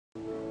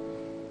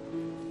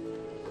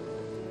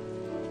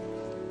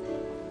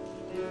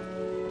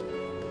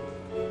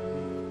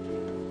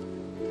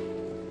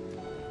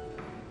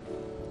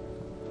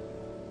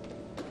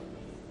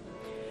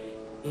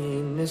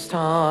this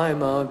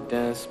time of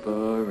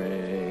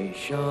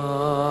desperation,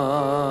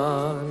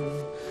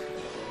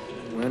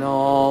 when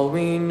all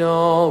we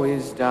know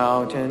is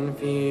doubt and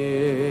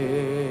fear,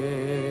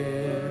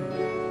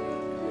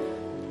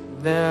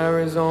 there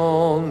is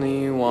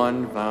only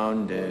one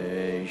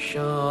foundation.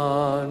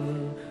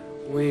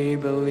 We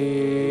believe,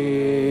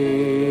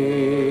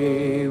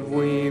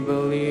 we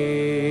believe.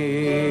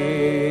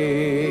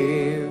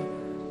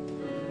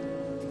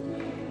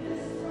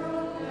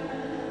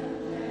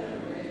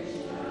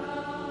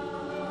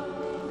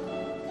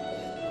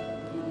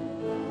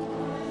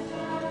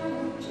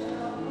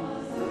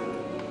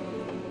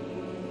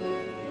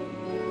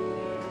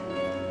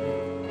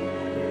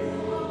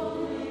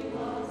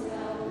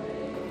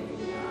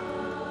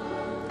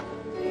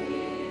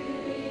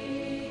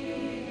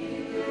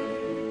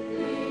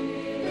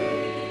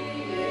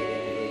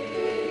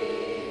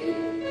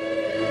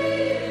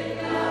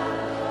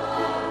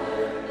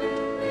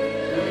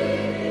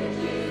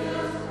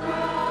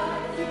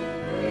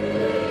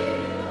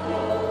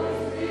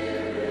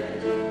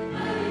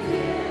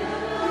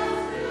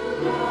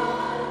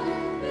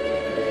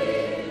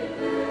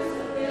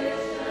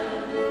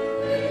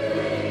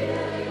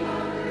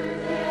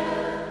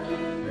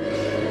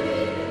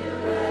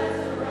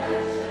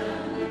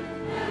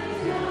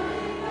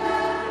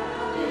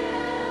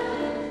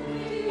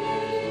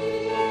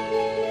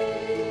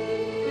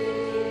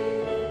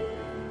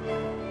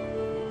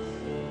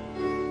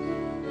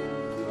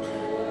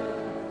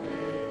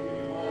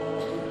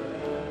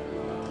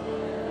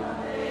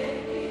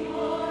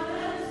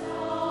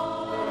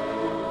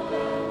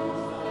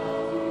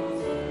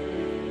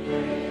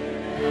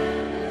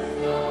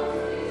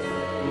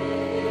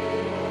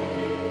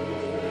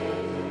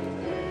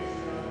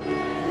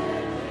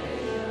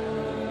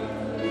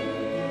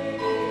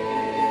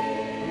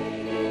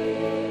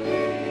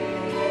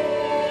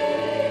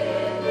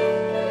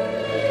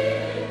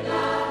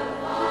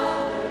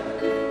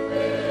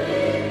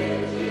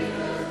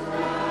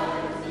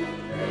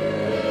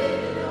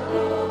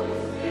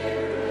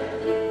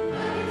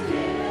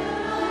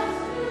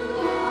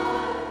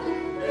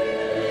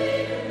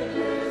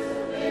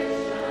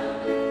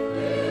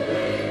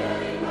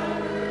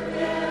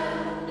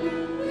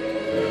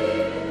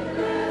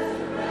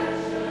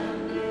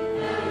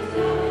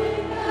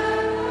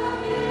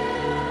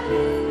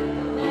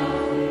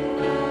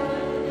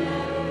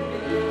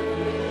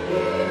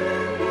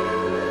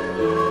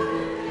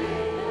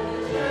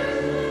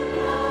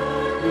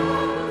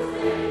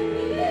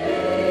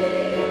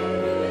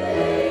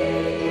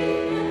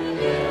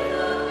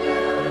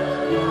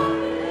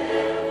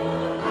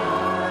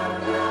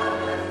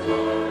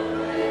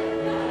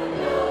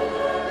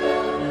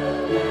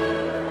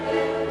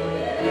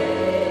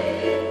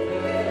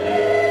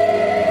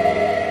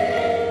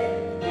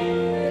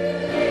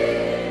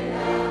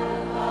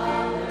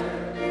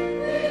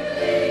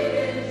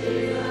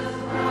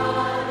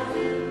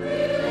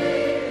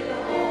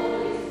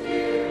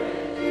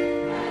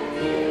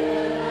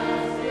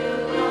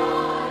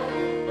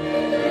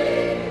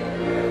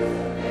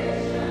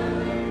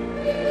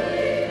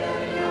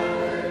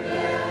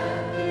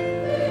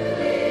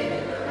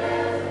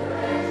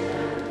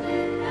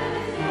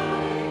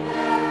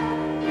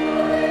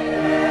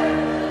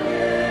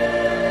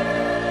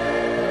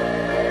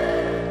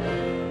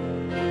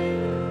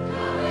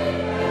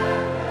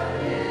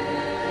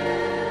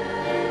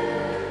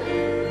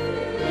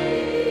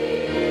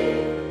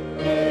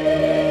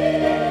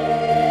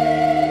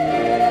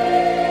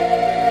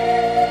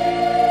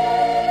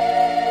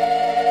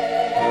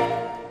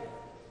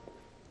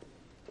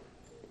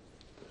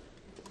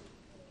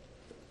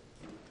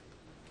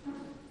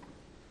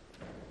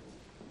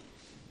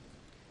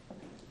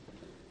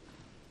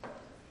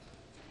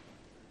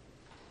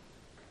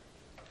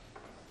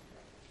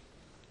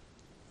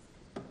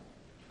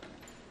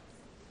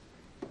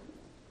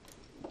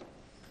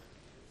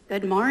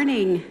 Good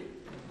morning.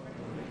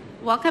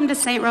 Welcome to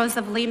St. Rose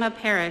of Lima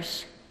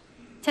Parish.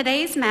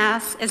 Today's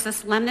Mass is the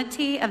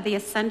Solemnity of the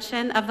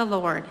Ascension of the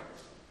Lord.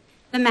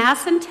 The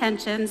Mass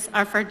intentions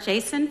are for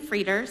Jason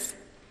Frieders,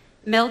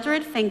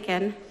 Mildred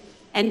Finken,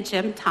 and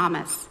Jim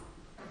Thomas.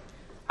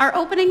 Our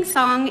opening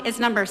song is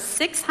number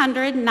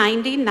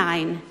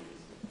 699,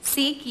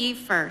 Seek Ye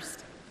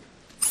First.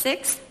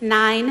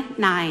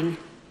 699.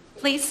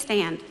 Please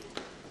stand.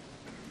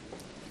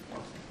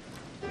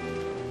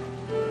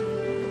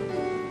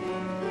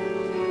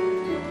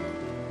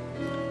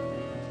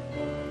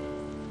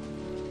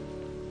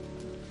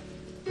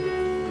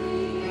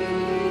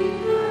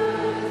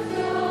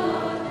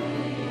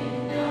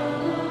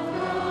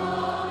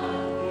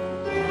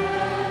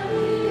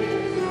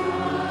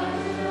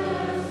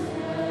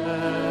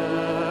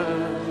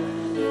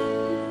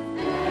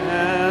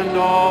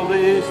 All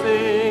these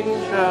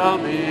things shall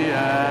be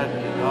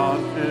added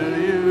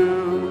unto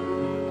you.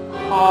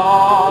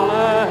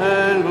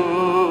 Hallelujah,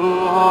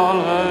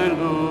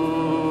 hallelujah.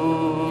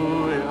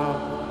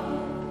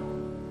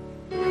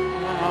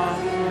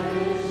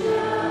 Nothing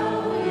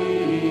shall be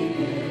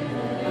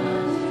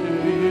given to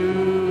you.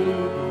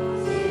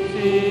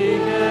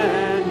 Seek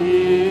and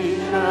ye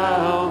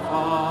shall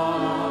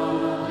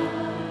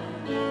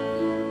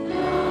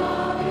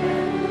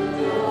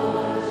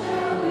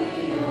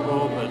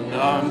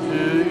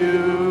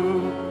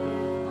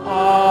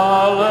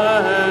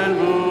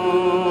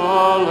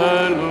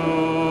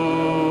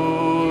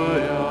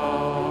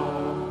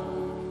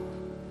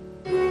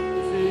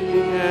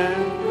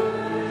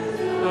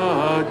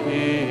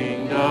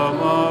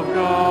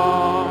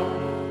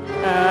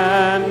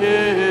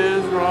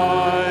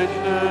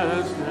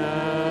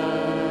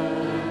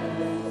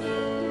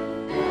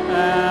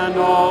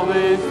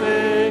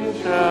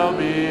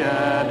be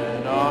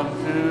added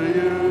unto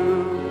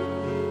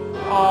you.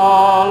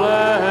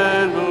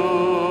 Hallelujah,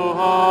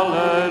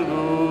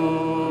 hallelujah.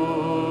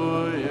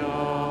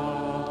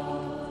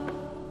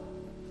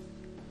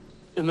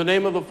 In the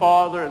name of the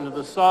Father, and of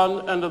the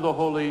Son, and of the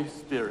Holy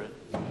Spirit.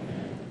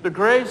 The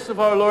grace of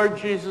our Lord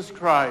Jesus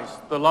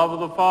Christ, the love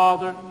of the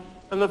Father,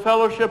 and the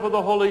fellowship of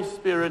the Holy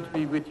Spirit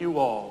be with you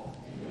all.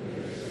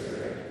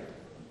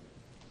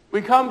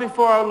 We come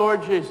before our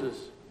Lord Jesus,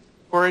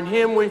 for in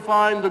him we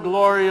find the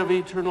glory of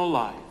eternal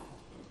life.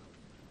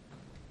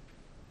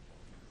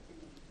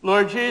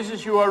 Lord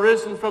Jesus, you are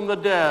risen from the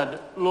dead.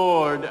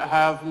 Lord,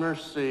 have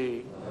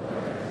mercy.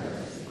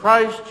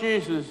 Christ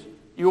Jesus,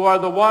 you are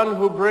the one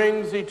who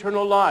brings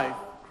eternal life.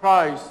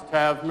 Christ,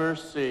 have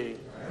mercy.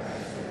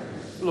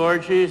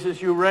 Lord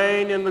Jesus, you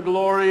reign in the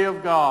glory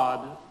of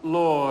God.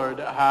 Lord,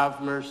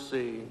 have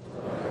mercy.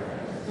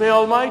 May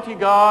Almighty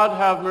God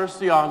have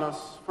mercy on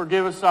us,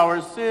 forgive us our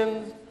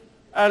sins,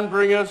 and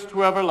bring us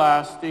to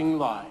everlasting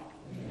life.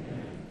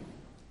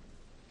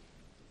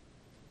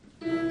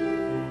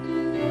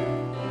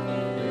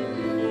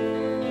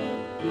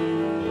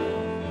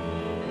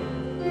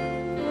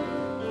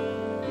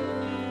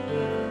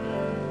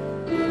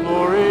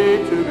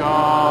 Glory to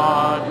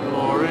God,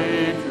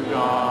 glory to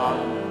God,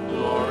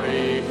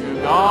 glory to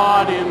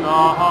God in the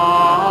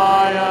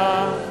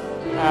highest,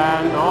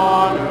 and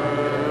on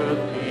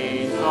earth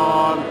peace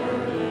on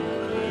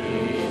earth,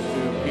 peace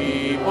to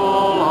people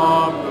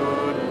of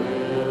good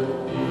will.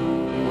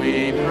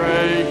 We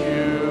praise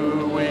you,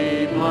 we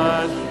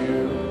bless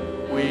you,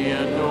 we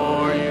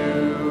adore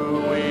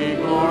you, we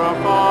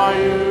glorify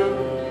you,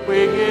 we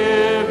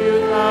give you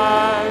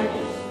thanks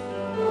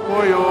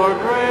for your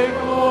great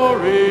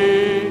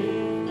glory,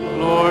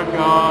 Lord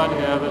God,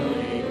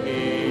 heavenly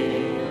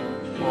King,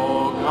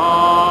 O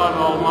God,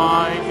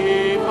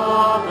 almighty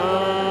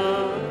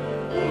Father,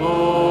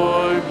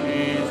 Lord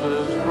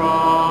Jesus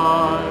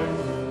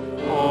Christ,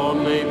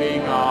 only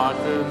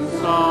begotten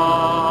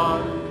Son,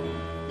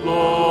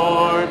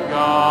 Lord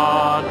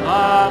God,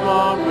 Lamb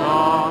of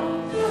God,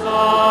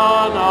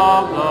 Son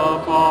of the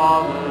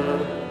Father,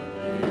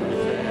 you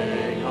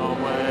take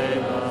away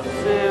the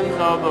sins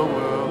of the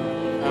world,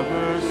 have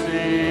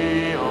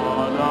mercy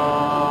on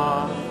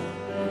us.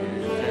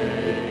 You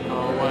take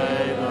away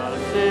the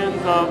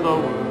sins of the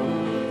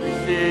world,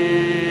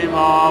 receive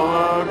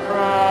our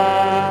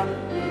prayer.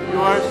 You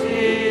are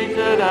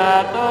seated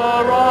at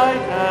the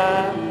right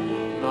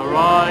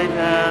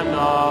hand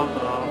of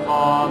the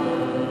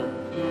Father.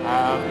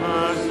 Have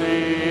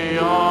mercy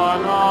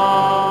on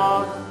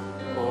us,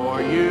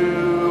 for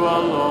you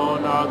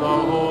alone are the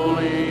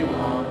Holy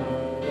One.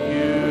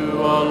 You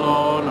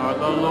alone are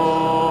the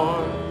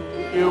Lord.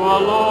 You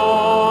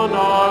alone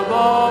are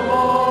the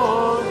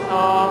Most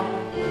High,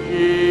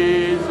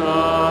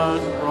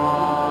 Jesus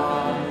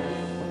Christ,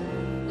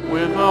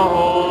 with the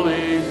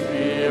Holy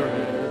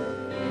Spirit,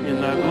 in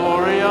the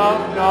glory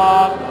of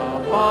God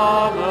the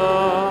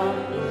Father.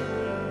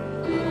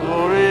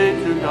 Glory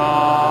to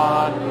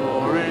God,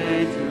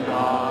 glory to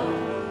God,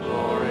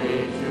 glory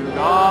to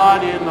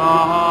God in the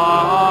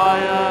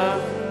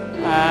highest,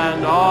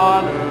 and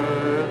on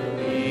earth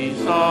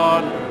peace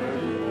on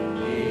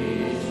earth,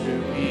 peace to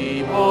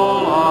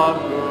people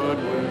of good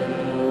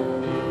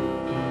will.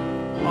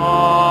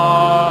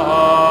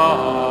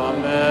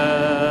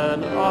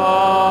 Amen,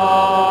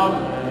 amen.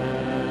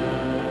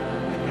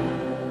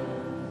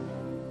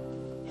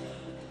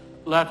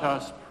 Let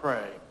us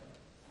pray.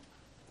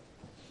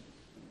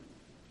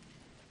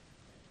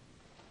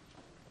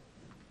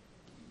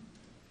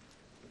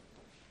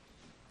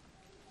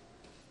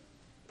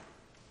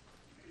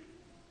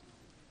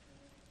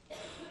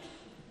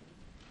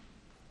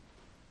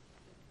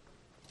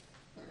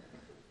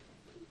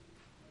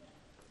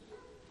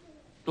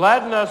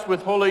 Gladden us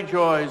with holy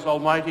joys,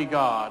 Almighty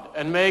God,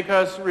 and make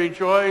us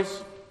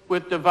rejoice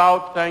with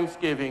devout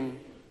thanksgiving,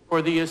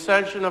 for the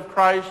ascension of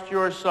Christ,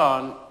 your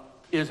Son,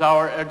 is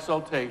our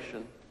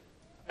exaltation.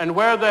 And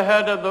where the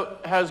head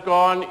has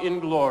gone in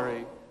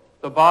glory,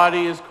 the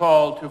body is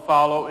called to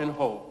follow in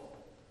hope.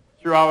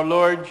 Through our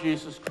Lord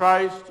Jesus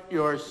Christ,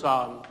 your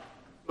Son,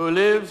 who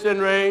lives and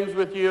reigns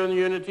with you in the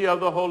unity of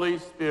the Holy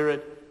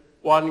Spirit,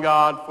 one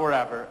God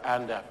forever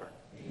and ever.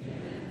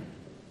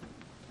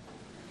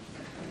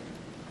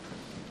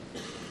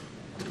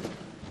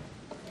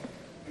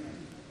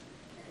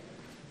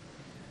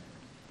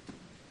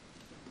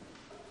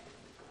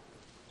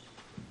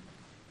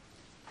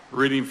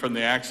 Reading from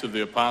the Acts of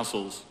the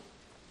Apostles.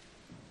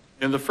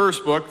 In the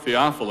first book,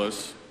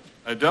 Theophilus,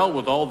 I dealt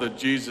with all that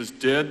Jesus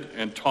did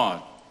and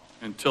taught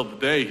until the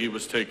day he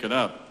was taken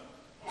up.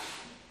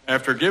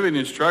 After giving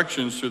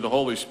instructions through the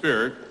Holy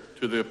Spirit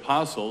to the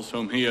apostles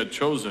whom he had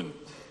chosen,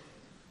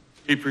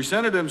 he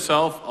presented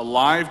himself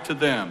alive to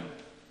them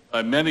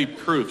by many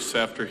proofs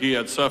after he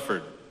had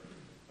suffered,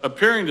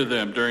 appearing to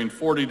them during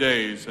 40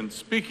 days and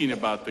speaking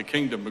about the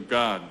kingdom of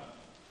God.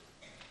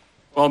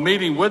 While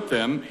meeting with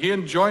them, he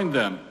enjoined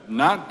them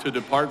not to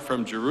depart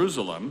from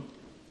Jerusalem,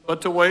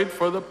 but to wait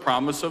for the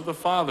promise of the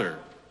Father,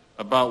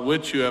 about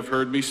which you have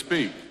heard me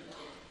speak.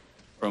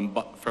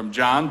 From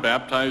John,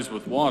 baptized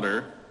with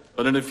water,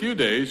 but in a few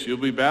days you'll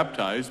be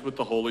baptized with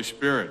the Holy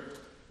Spirit."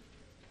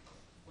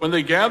 When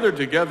they gathered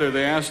together,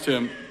 they asked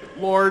him,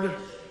 "Lord,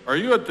 are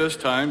you at this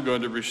time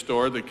going to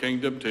restore the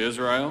kingdom to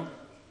Israel?"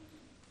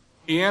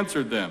 He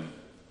answered them,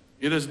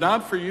 "It is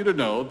not for you to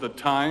know the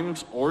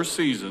times or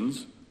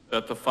seasons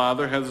that the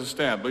Father has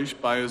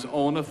established by his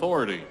own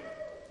authority.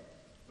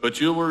 But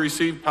you will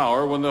receive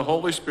power when the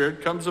Holy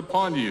Spirit comes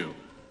upon you,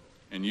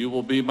 and you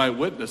will be my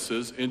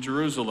witnesses in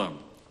Jerusalem,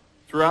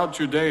 throughout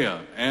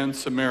Judea and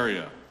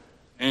Samaria,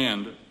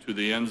 and to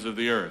the ends of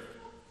the earth."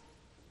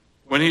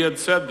 When he had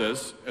said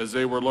this, as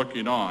they were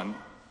looking on,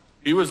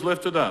 he was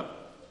lifted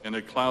up, and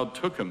a cloud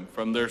took him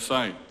from their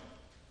sight.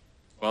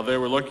 While they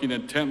were looking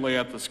intently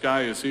at the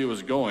sky as he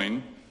was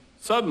going,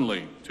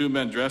 suddenly 2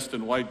 men dressed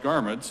in white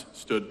garments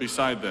stood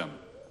beside them.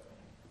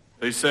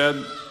 They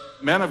said,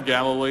 "Men of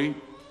Galilee,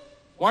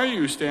 why are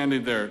you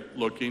standing there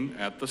looking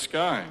at the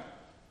sky?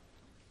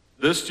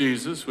 This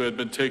Jesus who had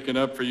been taken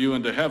up for you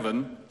into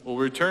heaven will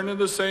return in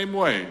the same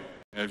way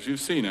as you've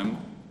seen him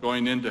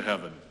going into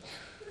heaven."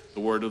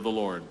 The word of the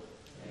Lord.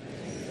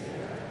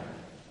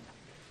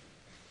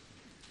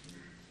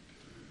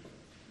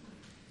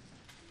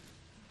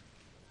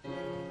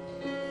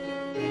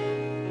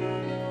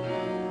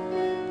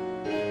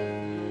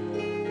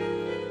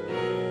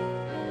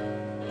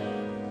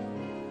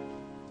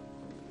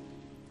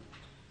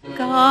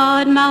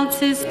 God mounts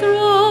his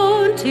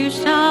throne to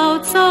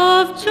shouts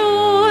of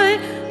joy,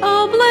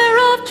 a blare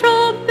of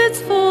trumpets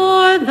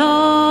for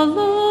the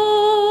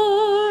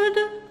Lord.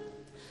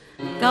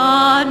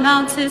 God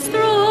mounts his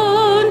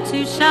throne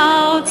to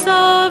shouts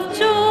of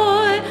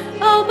joy,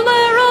 a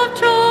blare of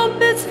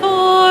trumpets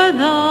for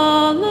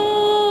the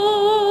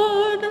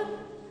Lord.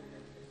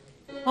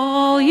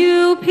 All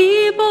you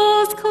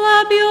peoples,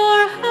 clap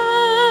your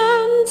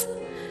hands,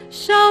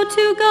 shout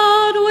to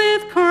God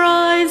with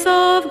cries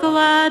of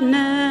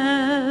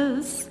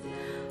gladness.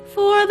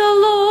 For the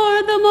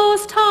Lord, the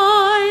Most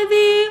High,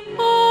 the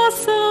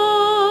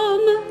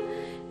Awesome,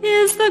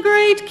 is the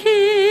great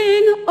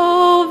King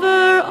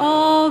over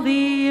all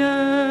the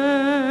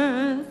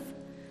earth.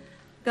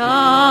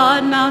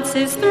 God mounts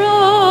his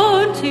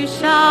throne to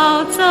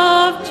shouts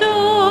of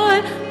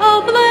joy,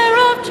 a blare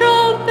of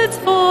trumpets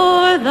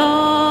for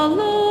the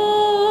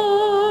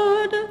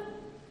Lord.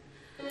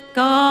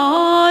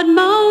 God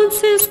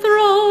mounts his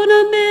throne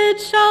amid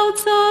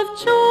shouts of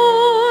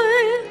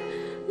joy,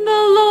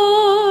 the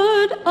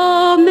Lord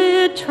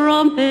amid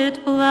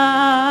trumpet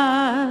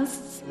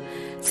blasts.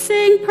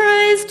 Sing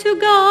praise to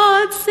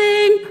God,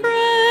 sing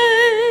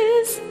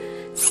praise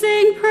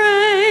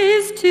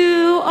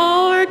to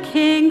our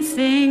King,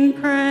 sing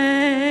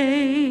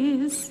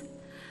praise.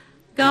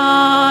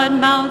 God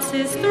mounts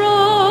his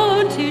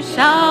throne to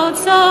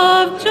shouts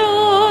of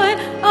joy,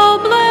 a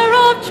blare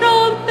of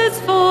trumpets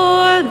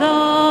for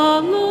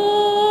the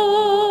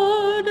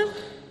Lord.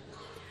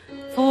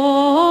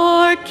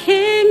 For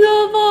King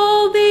of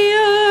all the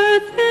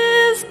earth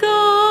is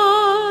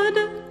God.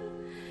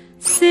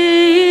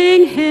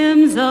 Sing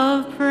hymns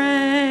of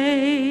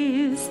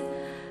praise.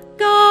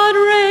 God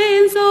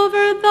reigns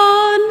over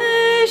the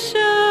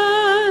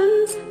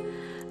nations.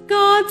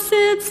 God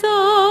sits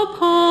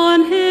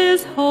upon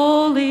his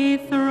holy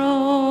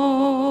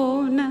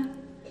throne.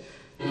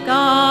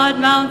 God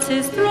mounts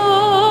his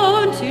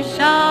throne to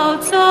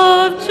shouts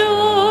of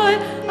joy,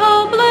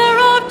 a blare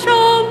of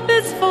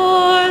trumpets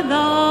for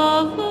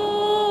the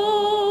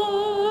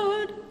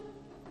Lord.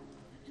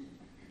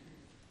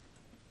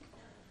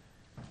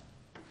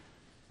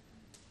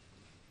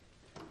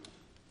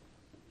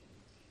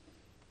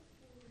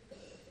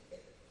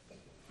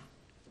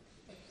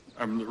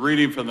 I'm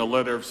reading from the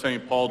letter of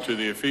St. Paul to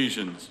the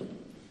Ephesians.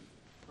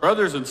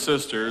 "Brothers and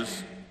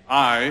sisters,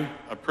 I,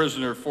 a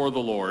prisoner for the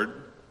Lord,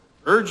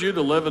 urge you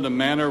to live in a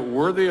manner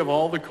worthy of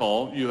all the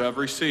call you have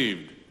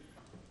received,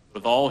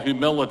 with all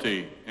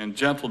humility and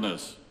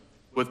gentleness,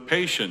 with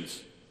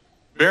patience,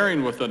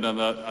 bearing with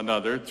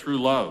another through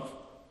love,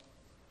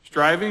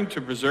 striving to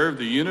preserve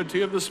the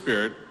unity of the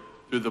Spirit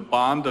through the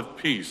bond of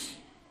peace,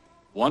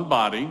 one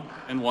body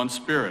and one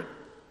Spirit.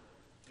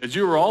 As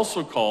you were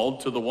also called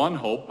to the one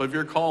hope of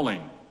your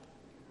calling,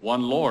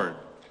 one Lord,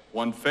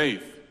 one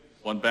faith,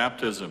 one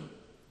baptism,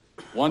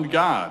 one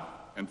God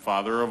and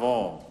Father of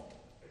all,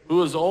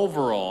 who is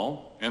over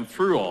all and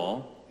through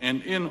all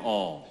and in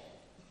all.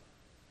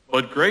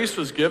 But grace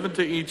was given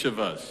to each of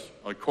us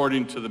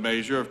according to the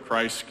measure of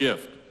Christ's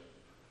gift.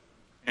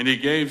 And he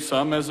gave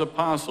some as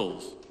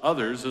apostles,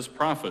 others as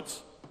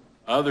prophets,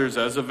 others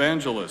as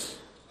evangelists,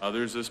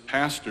 others as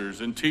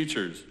pastors and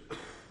teachers,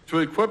 to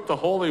equip the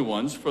holy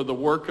ones for the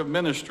work of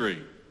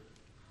ministry,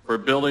 for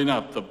building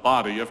up the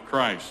body of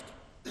Christ,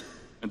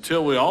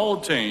 until we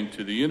all attain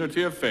to the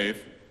unity of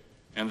faith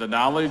and the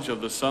knowledge of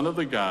the Son of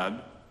the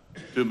God,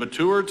 to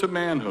mature to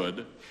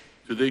manhood,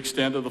 to the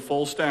extent of the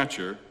full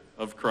stature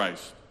of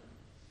Christ."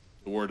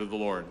 The word of the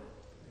Lord.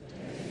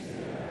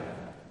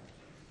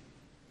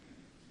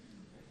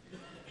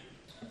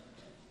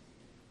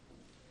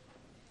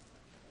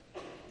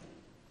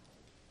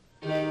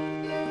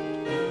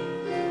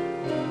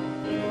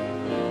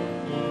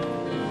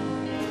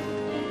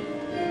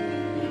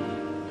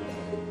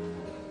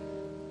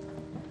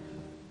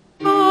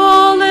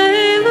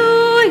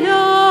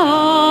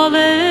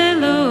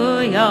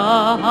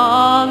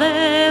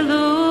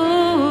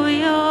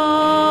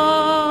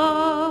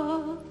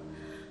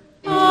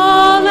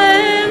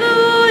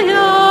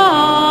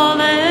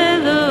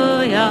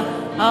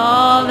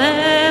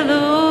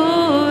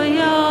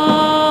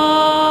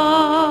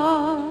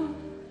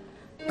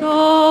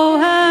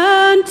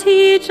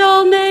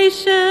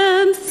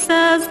 nations,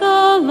 says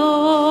the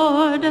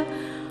Lord.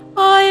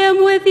 I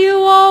am with you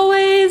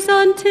always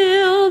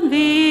until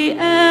the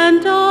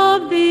end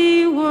of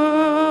the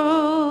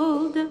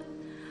world.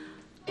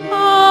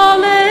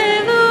 Alleluia,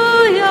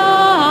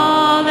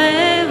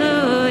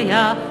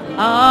 alleluia,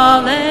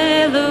 alleluia.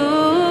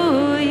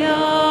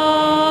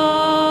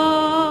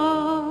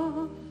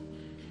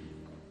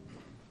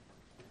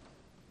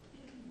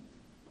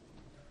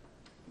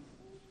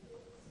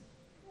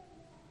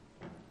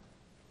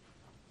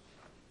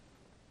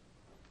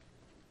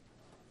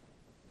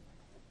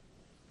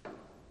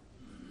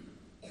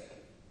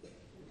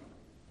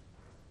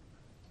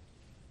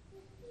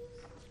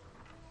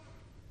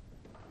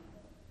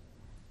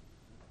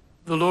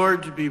 The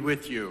Lord be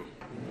with you.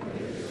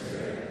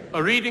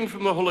 A reading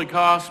from the Holy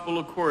Gospel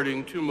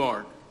according to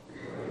Mark.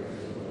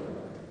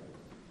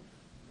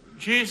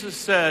 Jesus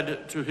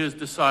said to his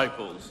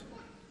disciples,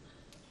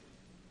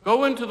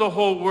 "Go into the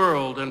whole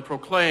world and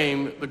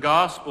proclaim the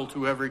gospel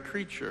to every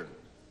creature.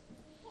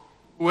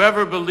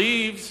 Whoever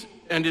believes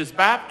and is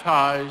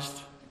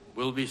baptized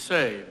will be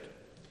saved.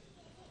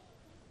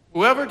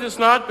 Whoever does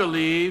not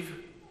believe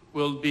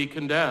will be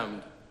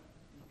condemned.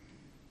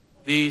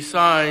 These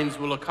signs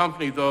will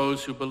accompany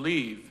those who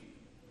believe.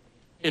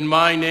 In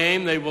my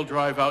name they will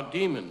drive out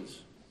demons.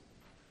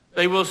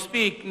 They will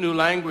speak new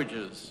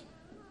languages.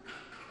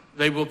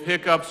 They will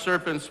pick up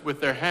serpents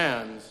with their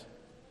hands.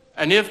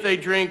 And if they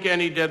drink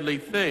any deadly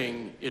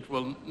thing, it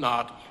will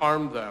not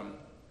harm them.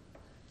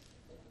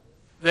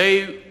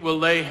 They will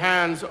lay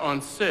hands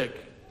on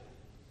sick,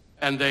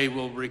 and they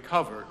will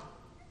recover."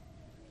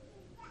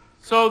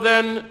 So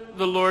then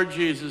the Lord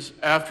Jesus,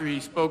 after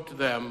he spoke to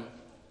them,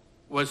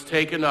 was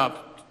taken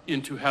up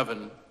into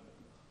heaven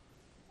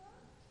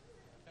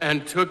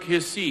and took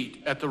his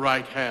seat at the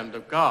right hand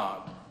of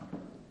God.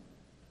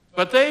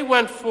 But they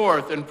went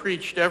forth and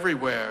preached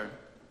everywhere,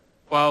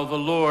 while the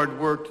Lord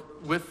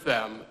worked with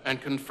them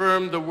and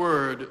confirmed the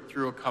word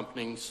through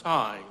accompanying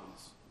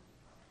signs.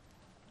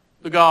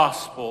 The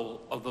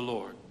Gospel of the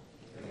Lord.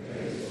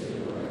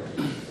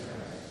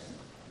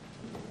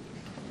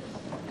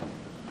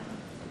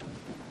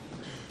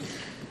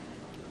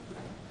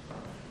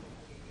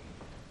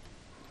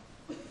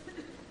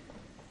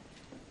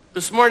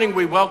 This morning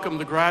we welcome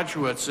the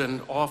graduates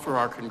and offer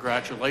our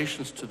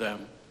congratulations to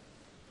them,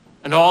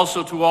 and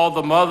also to all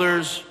the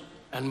mothers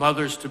and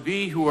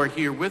mothers-to-be who are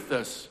here with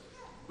us.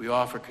 We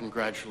offer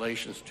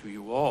congratulations to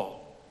you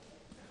all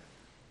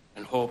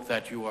and hope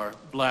that you are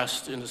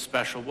blessed in a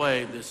special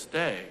way this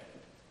day.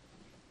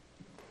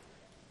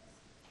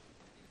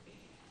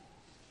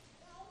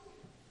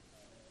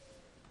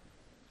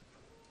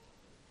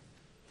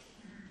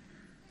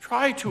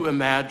 Try to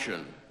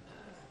imagine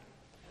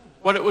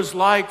what it was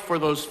like for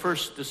those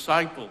first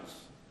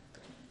disciples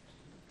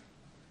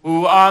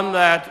who on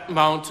that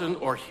mountain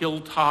or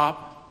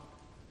hilltop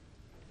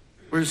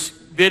were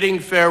bidding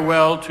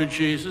farewell to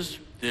Jesus.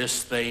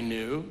 This they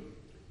knew.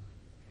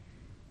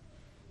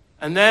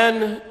 And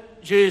then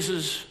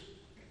Jesus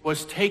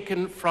was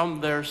taken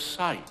from their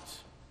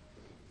sight.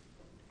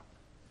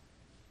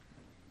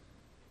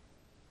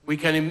 We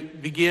can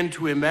begin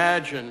to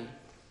imagine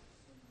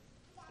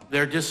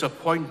their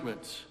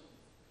disappointment,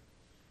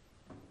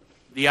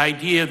 the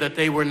idea that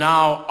they were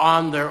now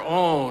on their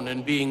own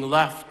and being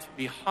left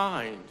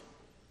behind.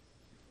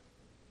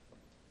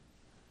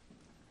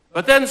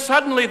 But then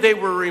suddenly they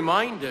were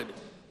reminded,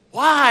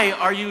 why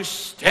are you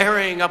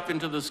staring up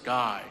into the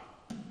sky?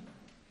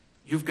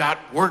 You've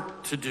got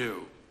work to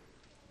do,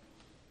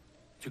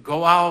 to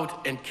go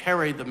out and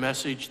carry the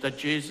message that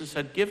Jesus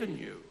had given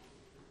you.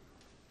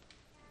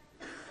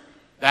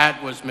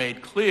 That was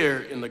made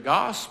clear in the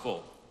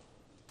gospel.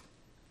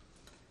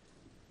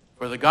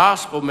 For the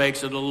gospel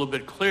makes it a little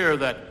bit clear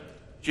that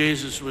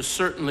Jesus was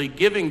certainly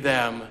giving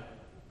them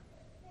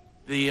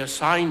the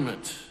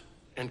assignment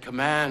and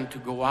command to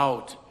go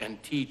out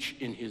and teach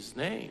in his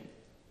name.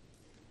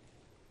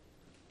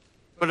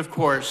 But of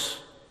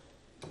course,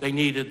 they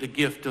needed the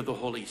gift of the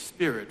Holy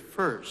Spirit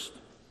first.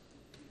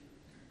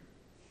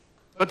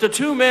 But the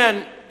two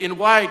men in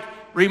white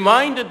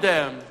reminded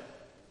them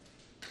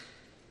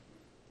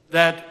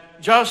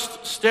that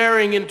just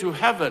staring into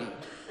heaven,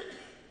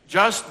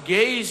 just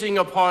gazing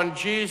upon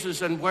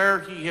Jesus and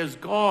where he has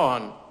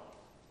gone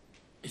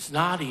is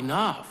not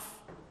enough.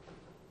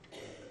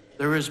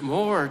 There is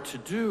more to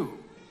do.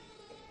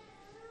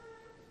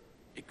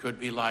 It could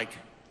be like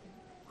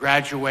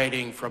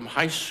graduating from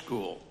high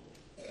school.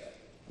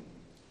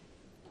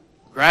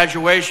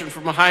 Graduation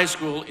from high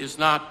school is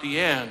not the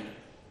end.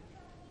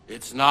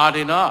 It's not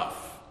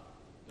enough.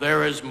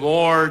 There is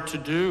more to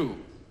do.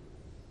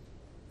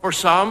 For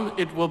some,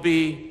 it will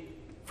be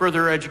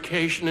further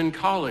education in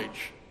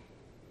college,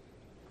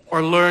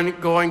 or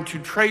going to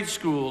trade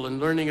school and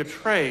learning a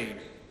trade.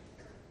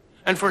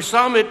 And for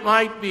some, it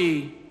might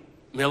be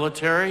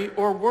military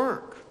or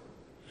work.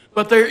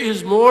 But there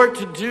is more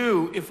to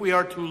do if we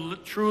are to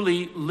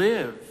truly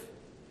live.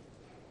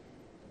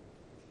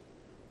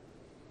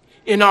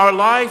 In our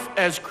life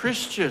as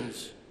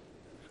Christians,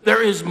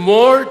 there is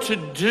more to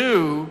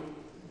do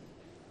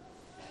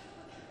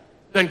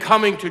than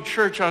coming to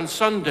church on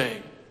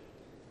Sunday,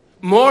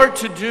 more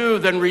to do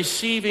than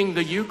receiving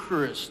the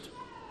Eucharist,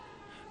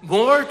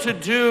 more to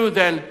do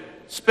than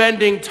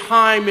spending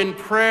time in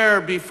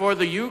prayer before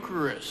the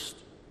Eucharist.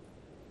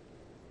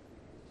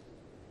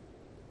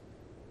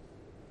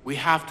 We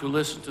have to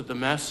listen to the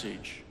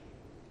message.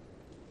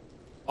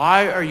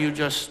 Why are you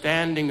just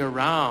standing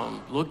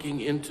around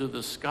looking into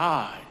the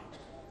sky?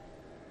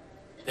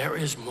 There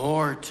is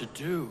more to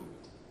do.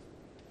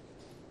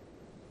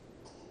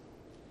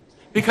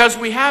 Because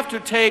we have to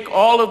take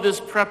all of this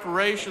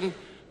preparation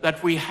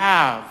that we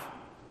have,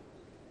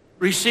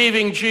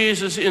 receiving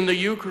Jesus in the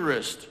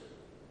Eucharist,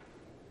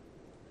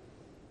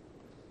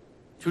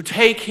 to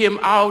take him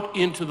out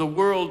into the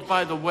world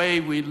by the way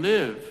we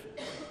live.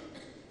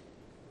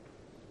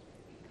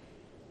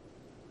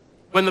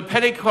 When the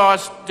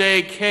Pentecost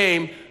day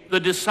came, the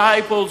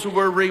disciples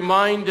were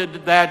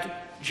reminded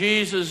that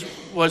Jesus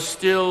was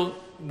still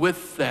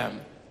with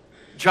them,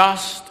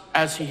 just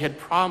as he had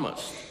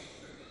promised.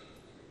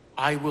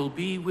 I will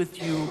be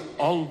with you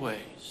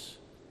always.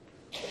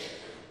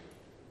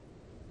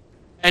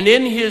 And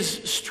in his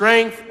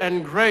strength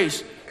and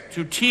grace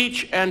to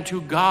teach and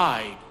to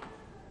guide.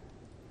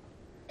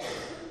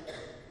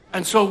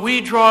 And so we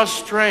draw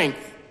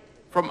strength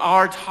from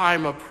our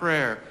time of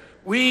prayer.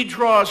 We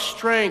draw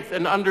strength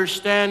and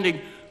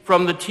understanding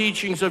from the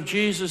teachings of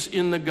Jesus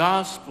in the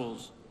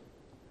Gospels.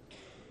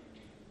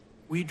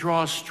 We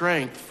draw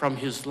strength from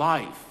his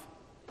life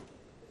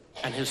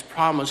and his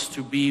promise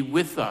to be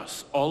with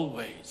us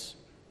always,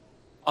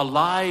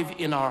 alive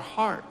in our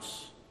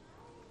hearts.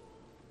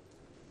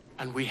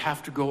 And we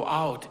have to go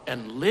out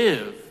and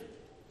live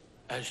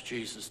as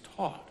Jesus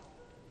taught,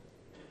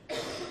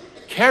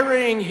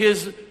 carrying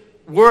his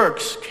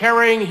works,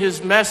 carrying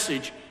his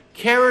message,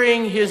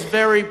 carrying his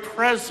very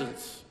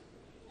presence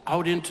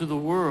out into the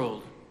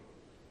world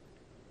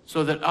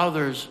so that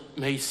others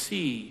may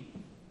see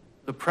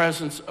the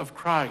presence of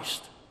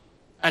Christ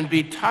and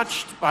be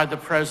touched by the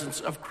presence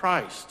of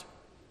Christ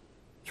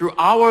through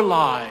our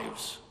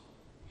lives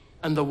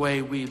and the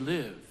way we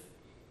live.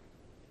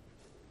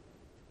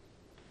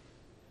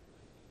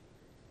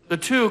 The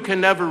two can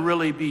never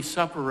really be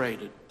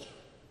separated.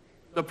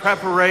 The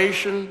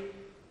preparation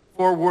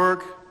for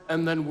work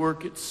and then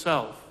work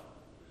itself.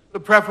 The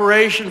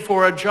preparation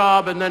for a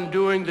job and then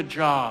doing the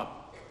job.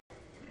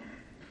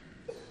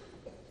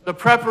 The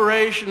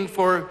preparation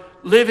for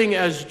living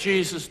as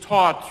Jesus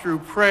taught through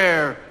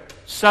prayer,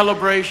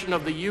 celebration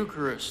of the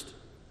Eucharist,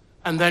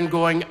 and then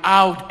going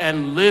out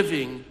and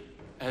living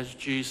as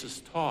Jesus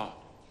taught.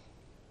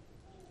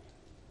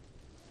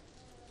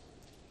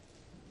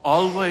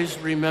 Always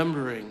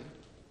remembering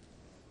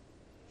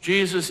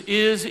Jesus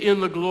is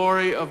in the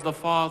glory of the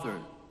Father,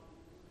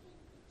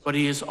 but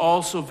he is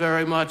also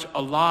very much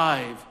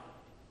alive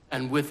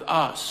and with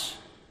us,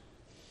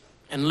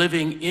 and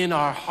living in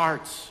our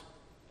hearts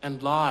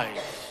and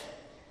lives,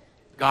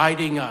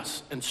 guiding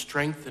us and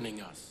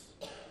strengthening us.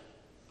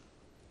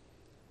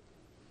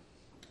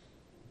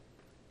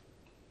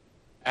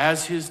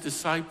 As his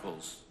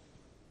disciples,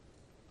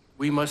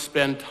 we must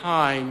spend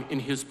time in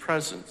his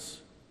presence,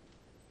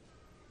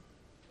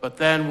 but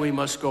then we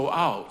must go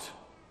out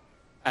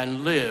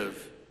and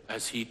live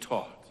as he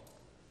taught.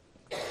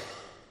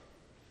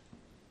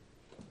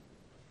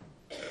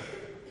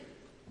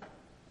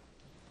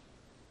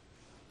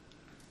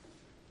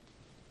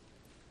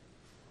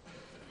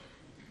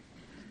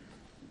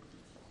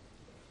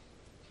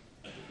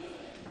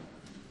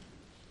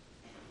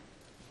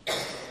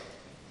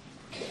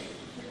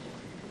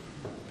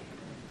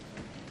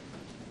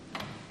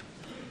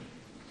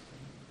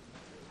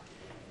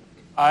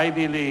 I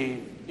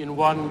believe in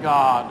one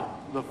God,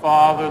 the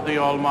Father, the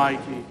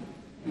Almighty,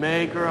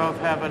 maker of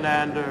heaven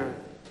and earth,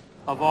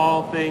 of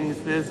all things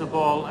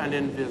visible and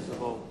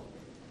invisible.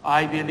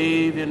 I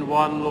believe in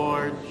one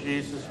Lord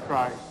Jesus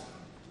Christ,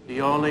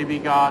 the only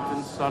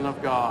begotten Son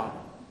of God,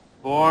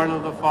 born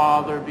of the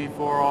Father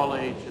before all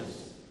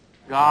ages,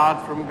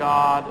 God from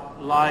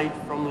God, light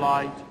from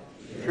light,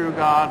 true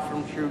God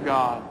from true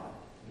God,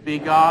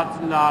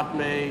 begotten, not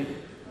made,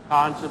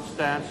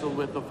 consubstantial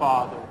with the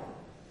Father.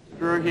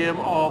 Through him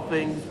all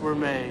things were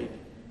made.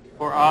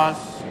 For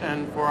us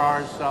and for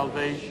our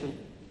salvation,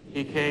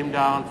 he came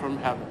down from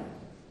heaven,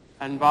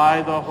 and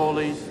by the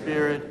Holy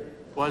Spirit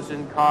was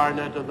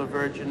incarnate of the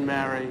Virgin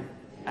Mary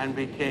and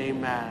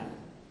became man.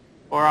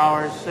 For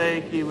our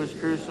sake he was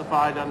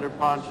crucified under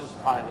Pontius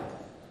Pilate.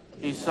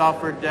 He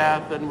suffered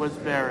death and was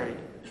buried,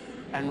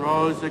 and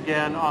rose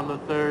again on the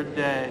third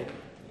day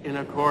in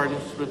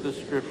accordance with the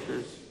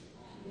Scriptures.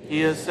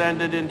 He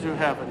ascended into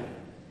heaven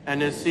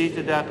and is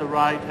seated at the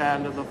right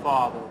hand of the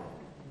Father.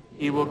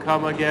 He will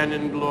come again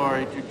in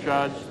glory to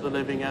judge the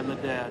living and the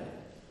dead,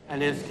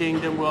 and his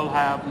kingdom will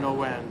have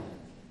no end.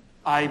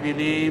 I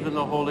believe in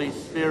the Holy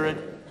Spirit,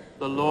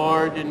 the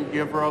Lord and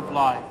giver of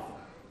life,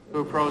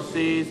 who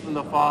proceeds from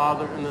the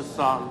Father and the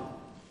Son,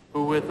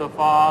 who with the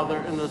Father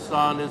and the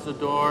Son is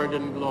adored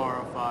and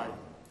glorified,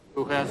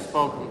 who has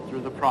spoken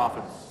through the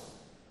prophets.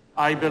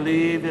 I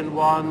believe in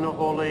one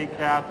holy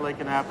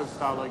Catholic and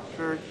Apostolic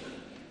Church.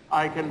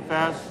 I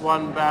confess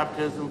one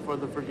baptism for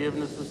the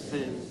forgiveness of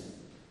sins.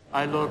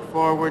 I look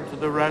forward to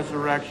the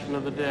resurrection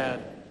of the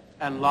dead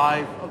and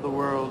life of the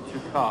world to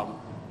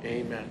come.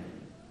 Amen.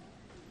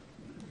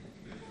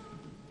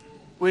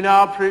 We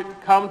now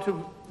come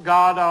to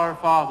God our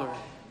Father,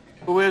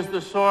 who is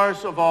the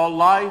source of all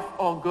life,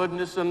 all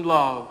goodness and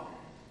love,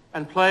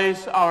 and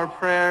place our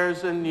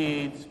prayers and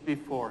needs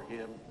before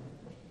him.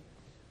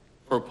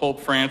 For Pope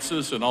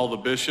Francis and all the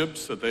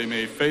bishops, that they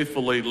may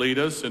faithfully lead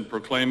us in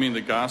proclaiming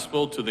the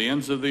gospel to the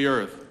ends of the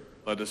earth,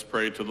 let us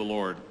pray to the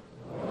Lord.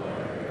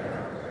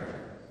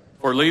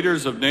 For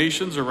leaders of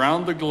nations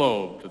around the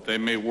globe, that they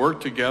may work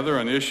together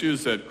on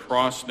issues that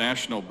cross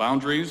national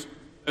boundaries,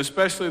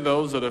 especially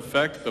those that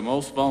affect the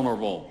most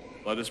vulnerable,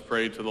 let us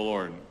pray to the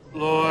Lord.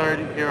 Lord,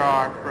 hear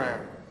our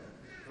prayer.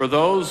 For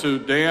those who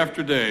day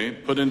after day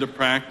put into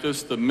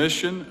practice the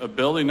mission of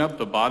building up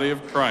the body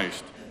of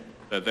Christ,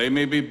 that they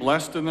may be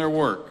blessed in their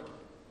work,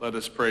 let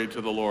us pray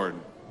to the Lord.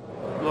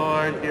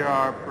 Lord, hear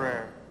our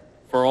prayer.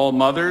 For all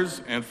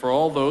mothers and for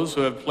all those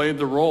who have played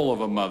the role of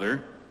a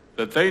mother,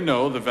 that they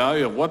know the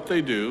value of what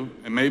they do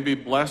and may be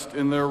blessed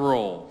in their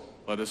role,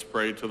 let us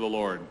pray to the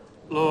Lord.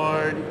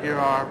 Lord, hear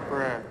our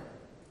prayer.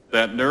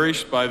 That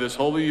nourished by this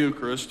Holy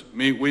Eucharist,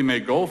 we may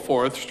go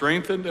forth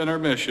strengthened in our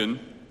mission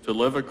to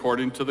live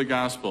according to the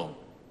gospel.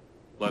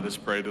 Let us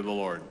pray to the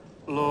Lord.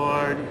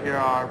 Lord, hear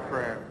our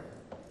prayer.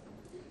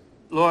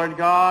 Lord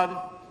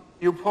God,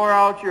 you pour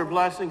out your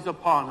blessings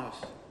upon us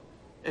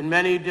in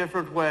many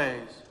different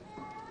ways.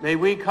 May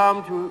we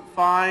come to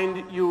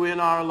find you in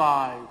our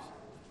lives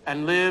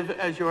and live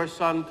as your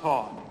Son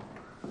taught.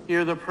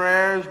 Hear the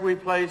prayers we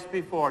place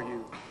before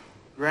you,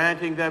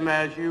 granting them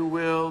as you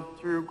will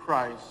through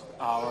Christ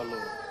our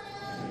Lord.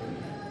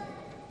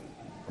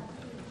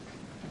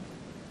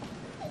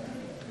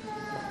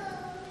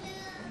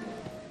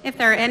 If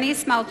there are any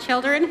small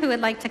children who would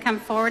like to come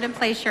forward and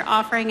place your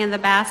offering in the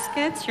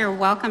baskets, you're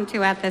welcome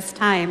to at this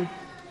time.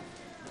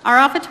 Our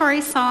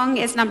offertory song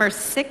is number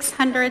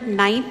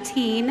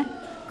 619,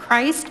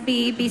 Christ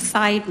Be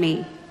Beside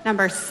Me,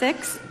 number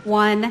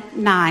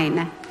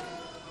 619.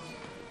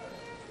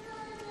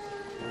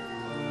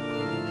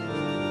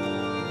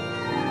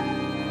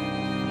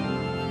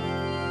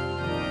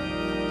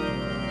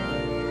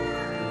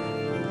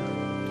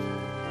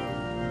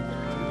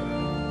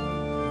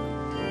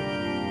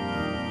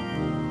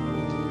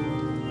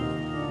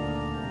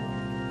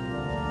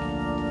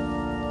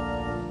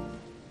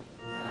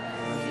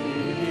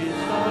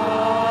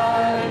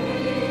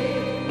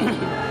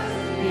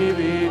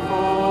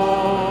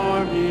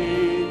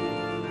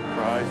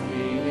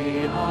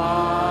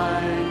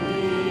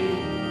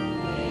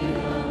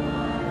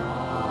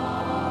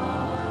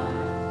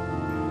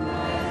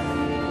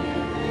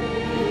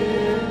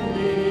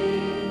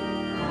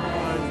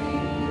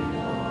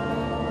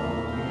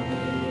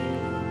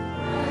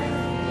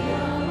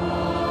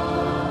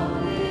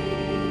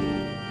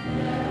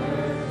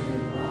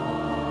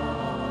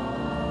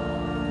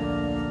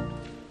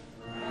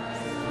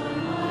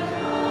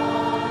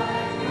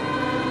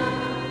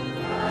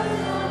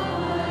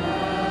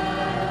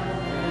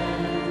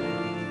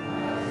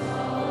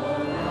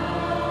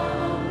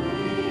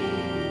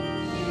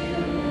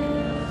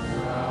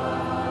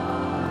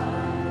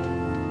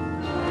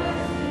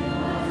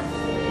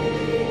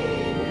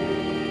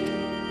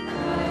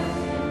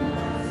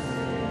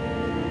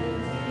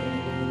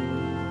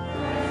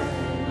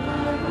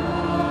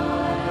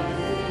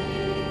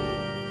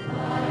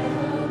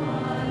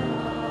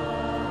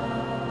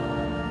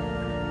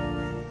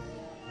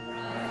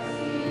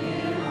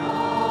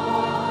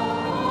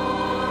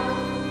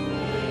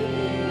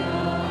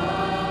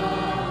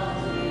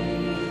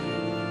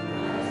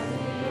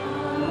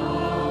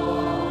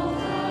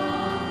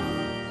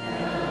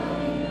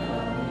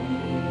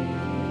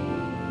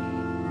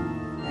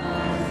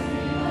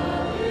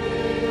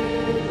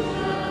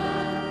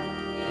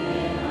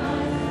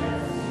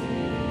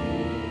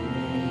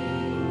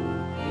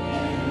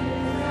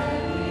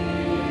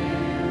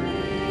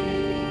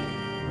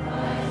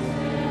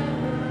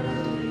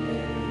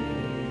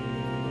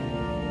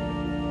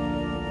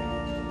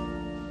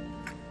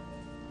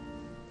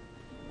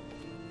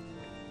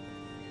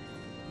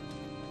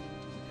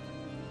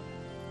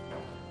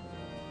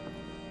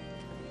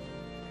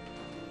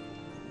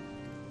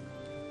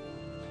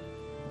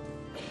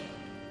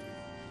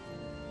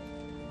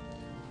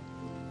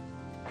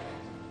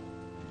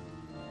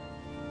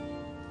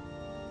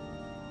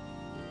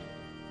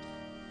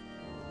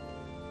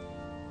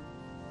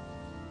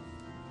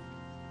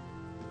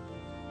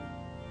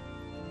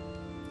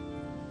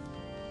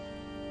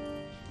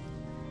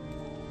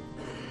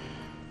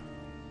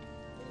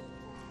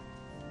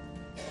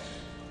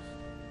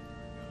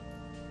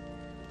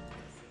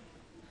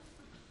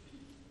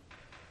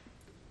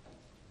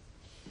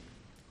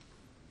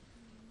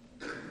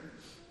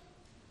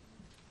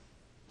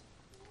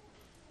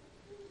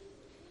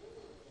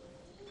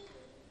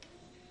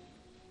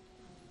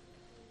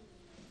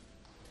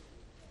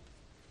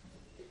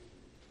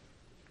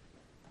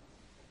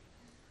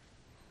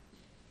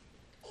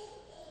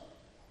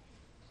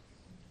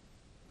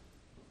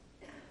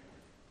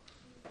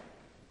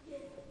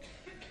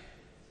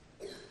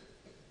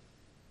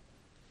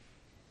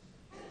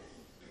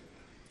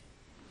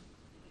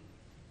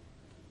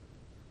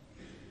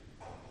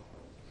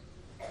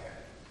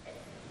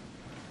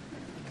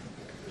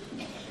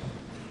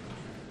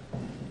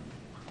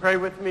 Pray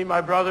with me,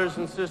 my brothers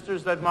and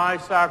sisters, that my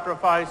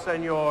sacrifice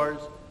and yours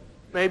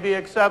may be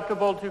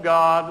acceptable to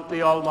God,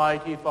 the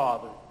Almighty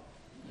Father.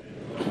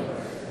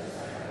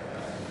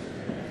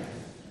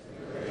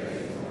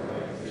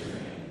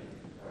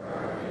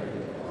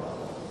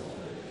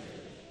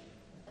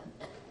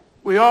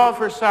 We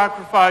offer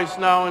sacrifice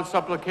now in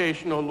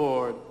supplication, O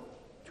Lord,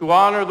 to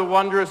honor the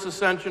wondrous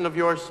ascension of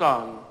your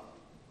Son.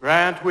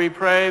 Grant, we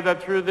pray,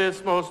 that through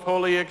this most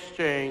holy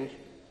exchange,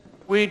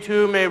 we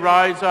too may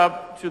rise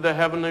up to the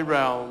heavenly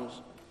realms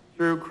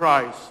through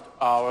Christ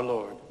our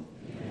Lord.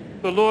 Amen.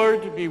 The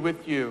Lord be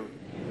with you.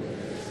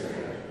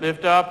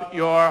 Lift up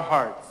your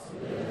hearts.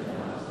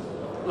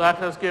 Let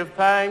us give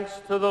thanks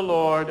to the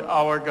Lord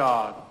our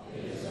God.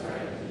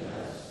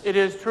 It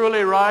is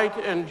truly right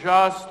and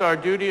just, our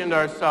duty and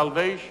our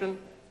salvation,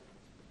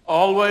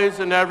 always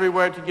and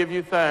everywhere to give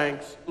you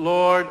thanks,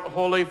 Lord,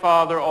 Holy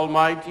Father,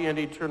 Almighty and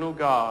eternal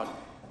God.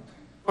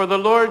 For the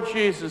Lord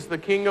Jesus, the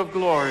King of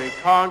glory,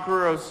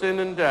 conqueror of sin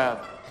and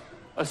death,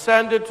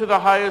 ascended to the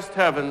highest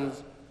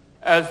heavens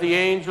as the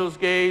angels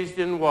gazed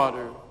in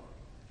wonder,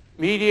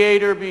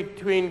 mediator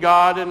between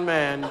God and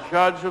man,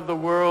 judge of the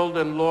world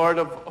and Lord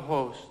of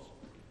hosts.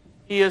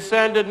 He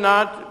ascended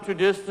not to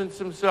distance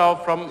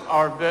himself from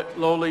our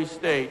lowly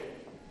state,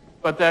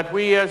 but that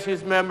we as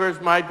his members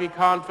might be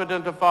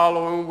confident of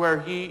following where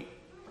he,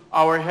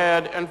 our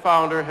head and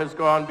founder, has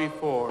gone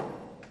before.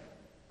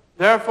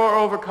 Therefore,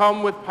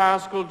 overcome with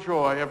paschal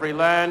joy, every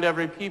land,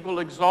 every people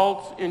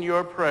exalts in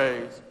your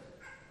praise,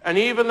 and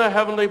even the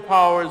heavenly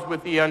powers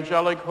with the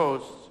angelic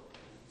hosts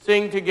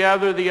sing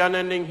together the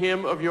unending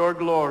hymn of your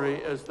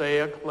glory as they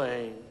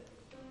acclaim.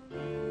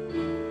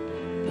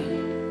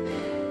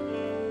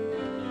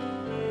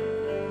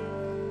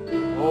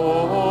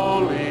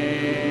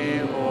 Holy,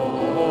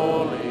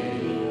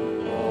 holy,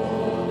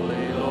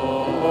 holy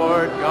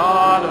Lord,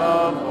 God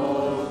of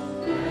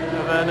hosts,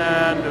 heaven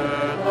and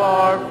earth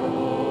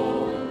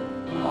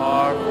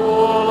are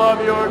full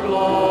of your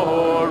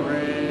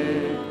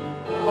glory.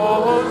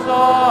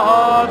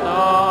 Hosanna,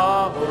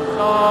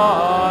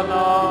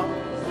 Hosanna,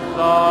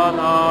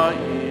 Hosanna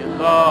in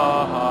the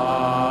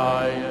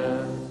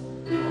highest.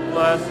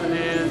 Blessed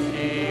is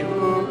he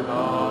who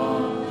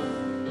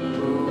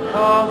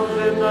comes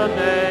in the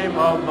name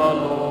of the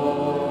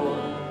Lord.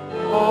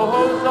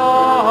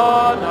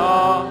 Hosanna,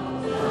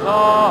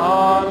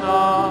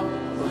 Hosanna,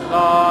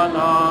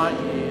 Hosanna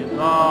in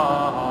the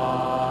highest.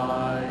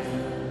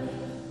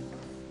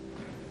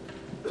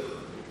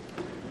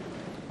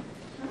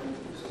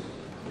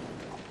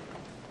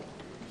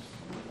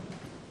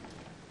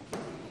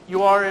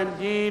 You are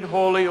indeed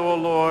holy, O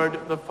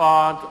Lord, the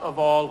font of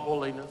all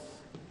holiness.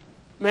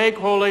 Make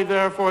holy,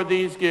 therefore,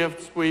 these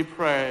gifts, we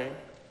pray,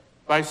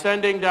 by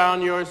sending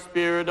down your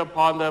Spirit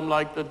upon them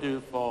like the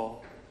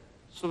dewfall,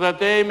 so that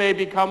they may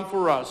become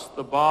for us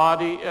the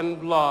body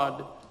and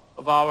blood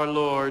of our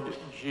Lord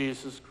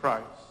Jesus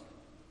Christ.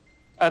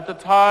 At the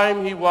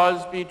time he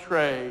was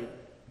betrayed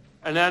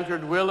and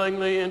entered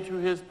willingly into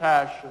his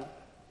passion,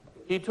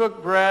 he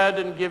took bread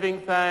and, giving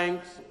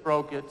thanks,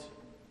 broke it,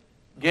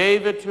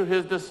 gave it to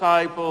his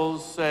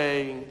disciples,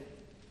 saying,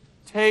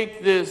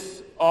 "Take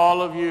this,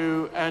 all of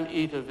you, and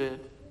eat of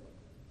it,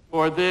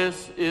 for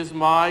this is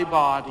my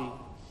body,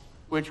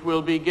 which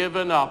will be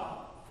given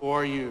up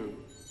for you."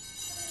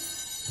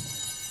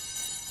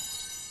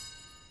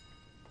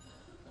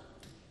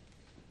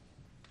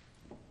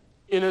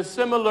 In a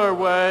similar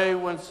way,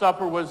 when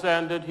supper was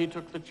ended, he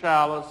took the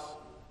chalice,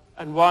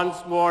 and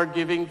once more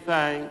giving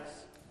thanks,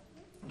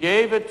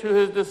 gave it to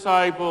his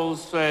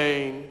disciples,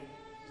 saying,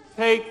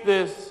 "Take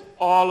this,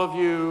 all of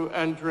you,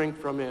 and drink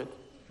from it,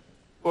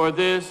 for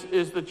this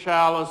is the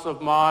chalice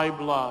of my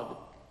blood,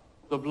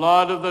 the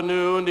blood of the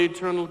new and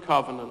eternal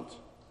covenant,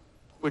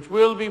 which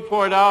will be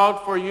poured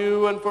out for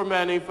you and for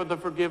many for the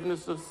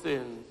forgiveness of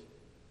sins.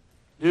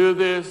 Do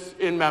this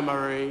in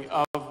memory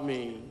of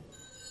me."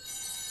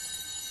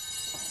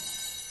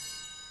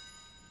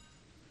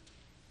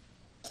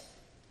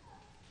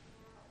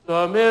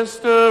 The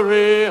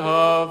mystery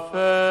of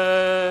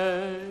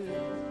faith.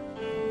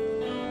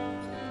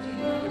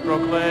 We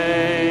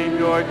proclaim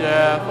your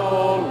death,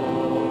 O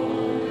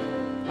Lord,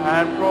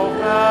 and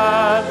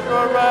profess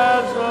your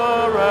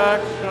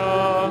resurrection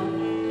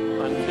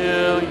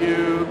until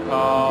you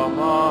come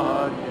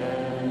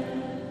again.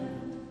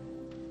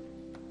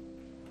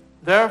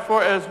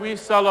 Therefore, as we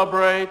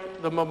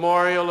celebrate the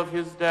memorial of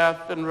his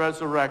death and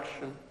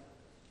resurrection,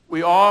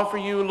 we offer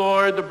you,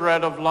 Lord, the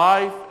bread of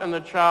life and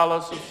the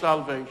chalice of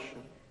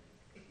salvation,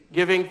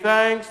 giving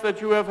thanks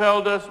that you have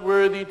held us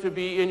worthy to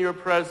be in your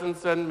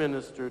presence and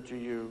minister to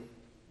you.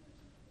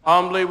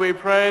 Humbly we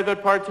pray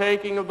that,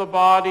 partaking of the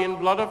body and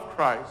blood of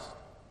Christ,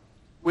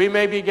 we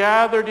may be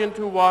gathered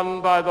into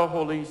one by the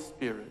Holy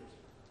Spirit.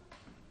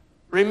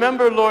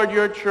 Remember, Lord,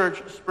 your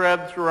church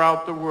spread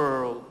throughout the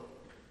world,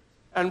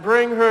 and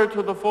bring her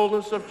to the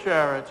fullness of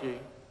charity,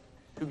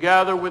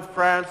 together with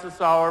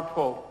Francis, our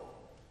Pope,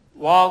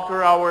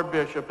 Walter, our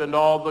bishop, and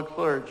all the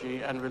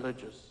clergy and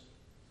religious.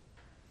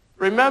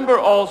 Remember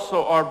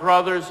also our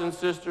brothers and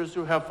sisters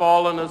who have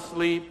fallen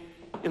asleep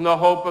in the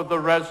hope of the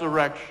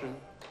resurrection,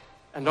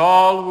 and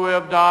all who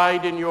have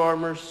died in your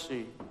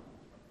mercy.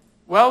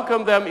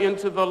 Welcome them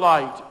into the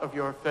light of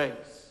your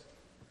face.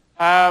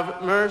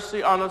 Have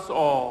mercy on us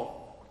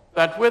all,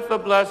 that with the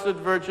Blessed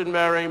Virgin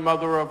Mary,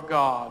 Mother of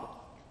God,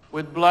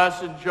 with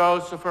blessed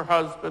Joseph, her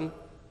husband,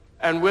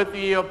 and with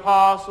the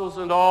apostles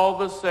and all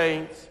the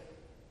saints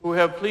who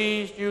have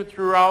pleased you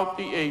throughout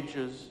the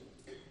ages,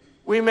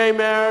 we may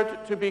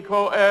merit to be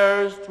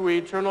co-heirs to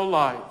eternal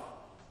life,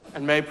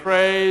 and may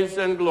praise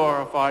and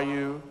glorify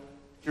you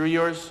through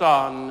your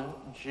Son,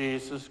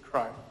 Jesus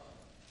Christ.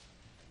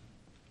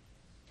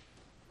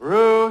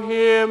 Through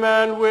him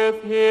and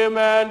with him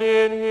and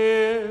in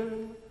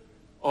him,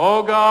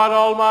 O God,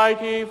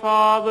 Almighty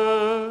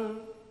Father,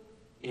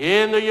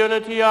 in the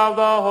unity of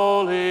the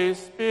Holy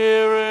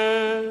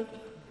Spirit,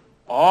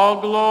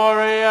 all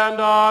glory and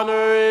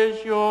honor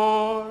is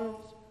yours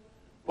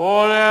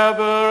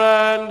forever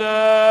and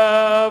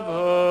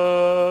ever.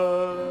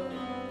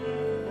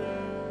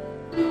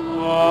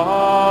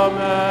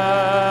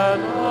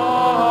 Amen,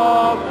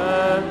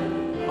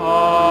 amen,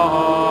 amen.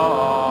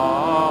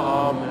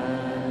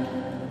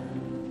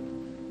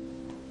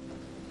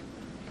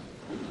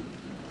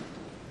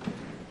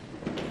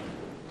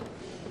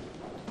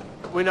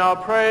 We now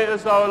pray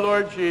as our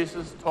Lord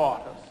Jesus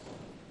taught us.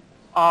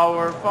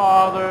 Our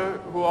Father,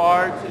 who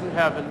art in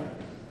heaven,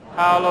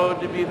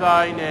 hallowed be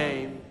thy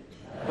name.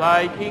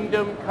 Thy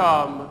kingdom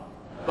come,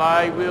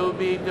 thy will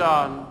be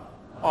done,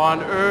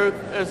 on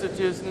earth as it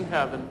is in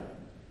heaven.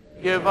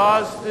 Give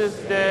us this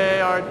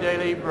day our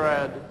daily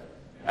bread,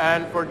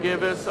 and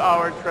forgive us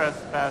our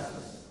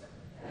trespasses,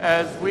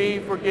 as we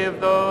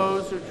forgive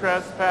those who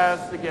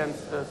trespass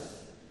against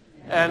us.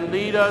 And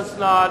lead us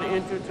not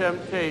into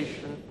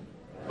temptation,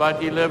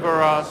 but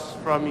deliver us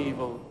from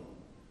evil.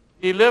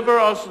 Deliver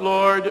us,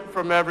 Lord,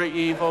 from every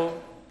evil,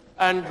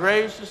 and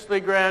graciously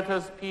grant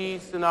us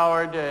peace in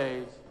our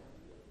days,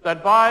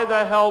 that by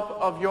the help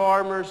of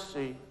your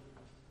mercy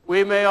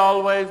we may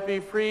always be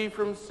free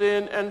from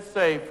sin and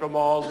safe from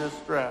all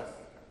distress,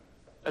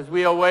 as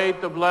we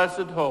await the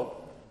blessed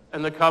hope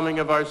and the coming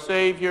of our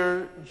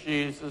Savior,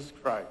 Jesus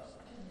Christ.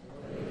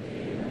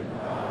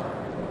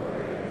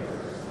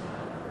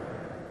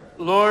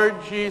 Lord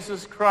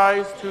Jesus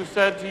Christ, who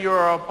said to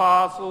your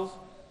apostles,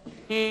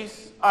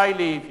 "Peace I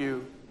leave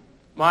you,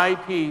 my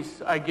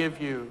peace I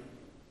give you,"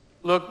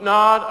 look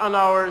not on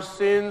our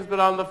sins, but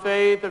on the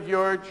faith of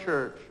your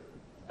church,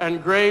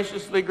 and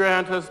graciously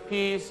grant us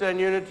peace and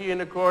unity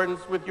in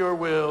accordance with your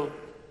will,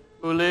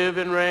 who live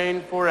and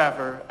reign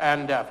forever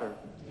and ever.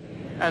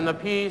 Amen. And the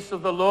peace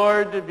of the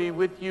Lord to be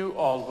with you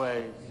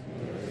always.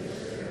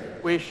 Amen.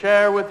 We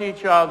share with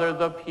each other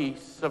the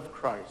peace of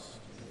Christ.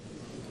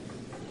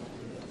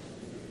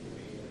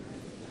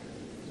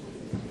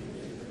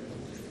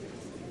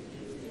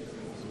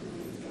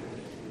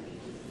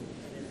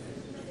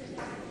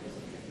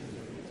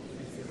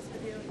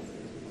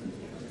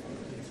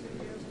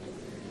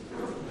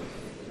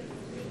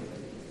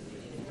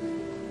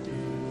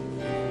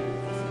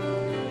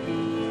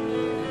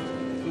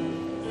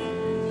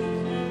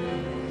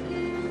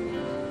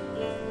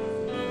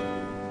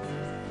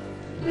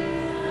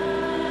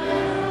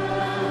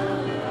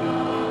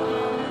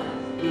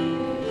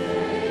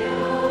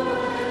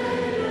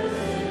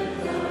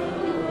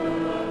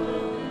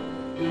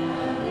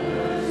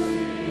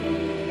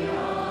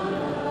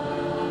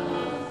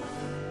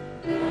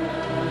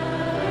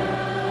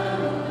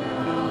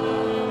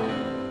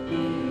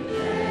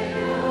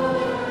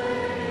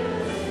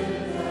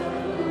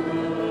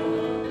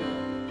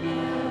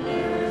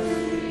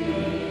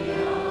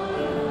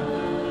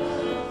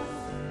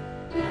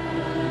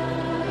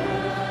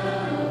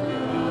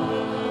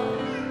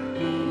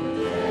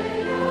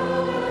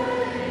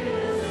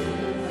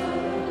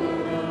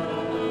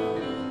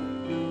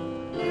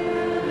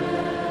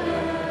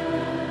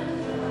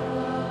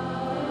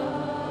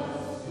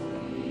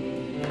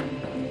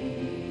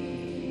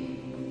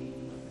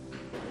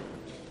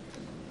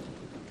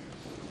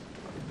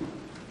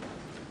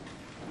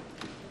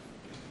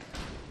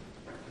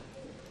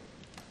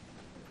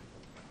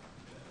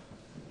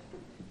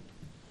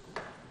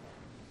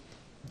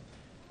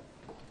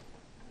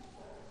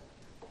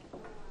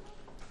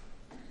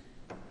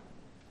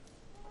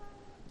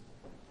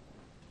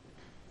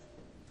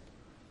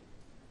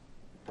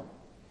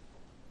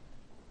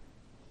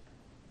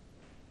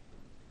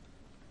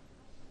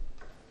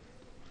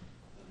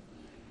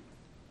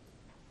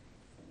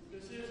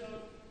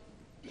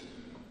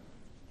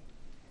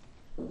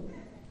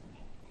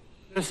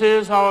 This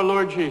is our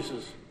Lord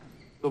Jesus,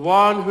 the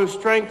one who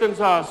strengthens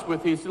us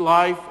with his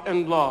life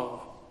and love.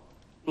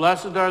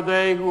 Blessed are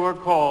they who are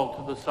called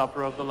to the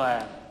supper of the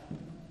Lamb.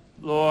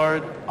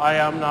 Lord, I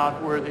am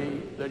not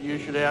worthy that you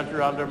should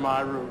enter under my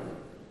roof,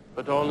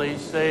 but only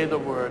say the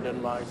word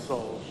and my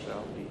soul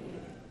shall be healed.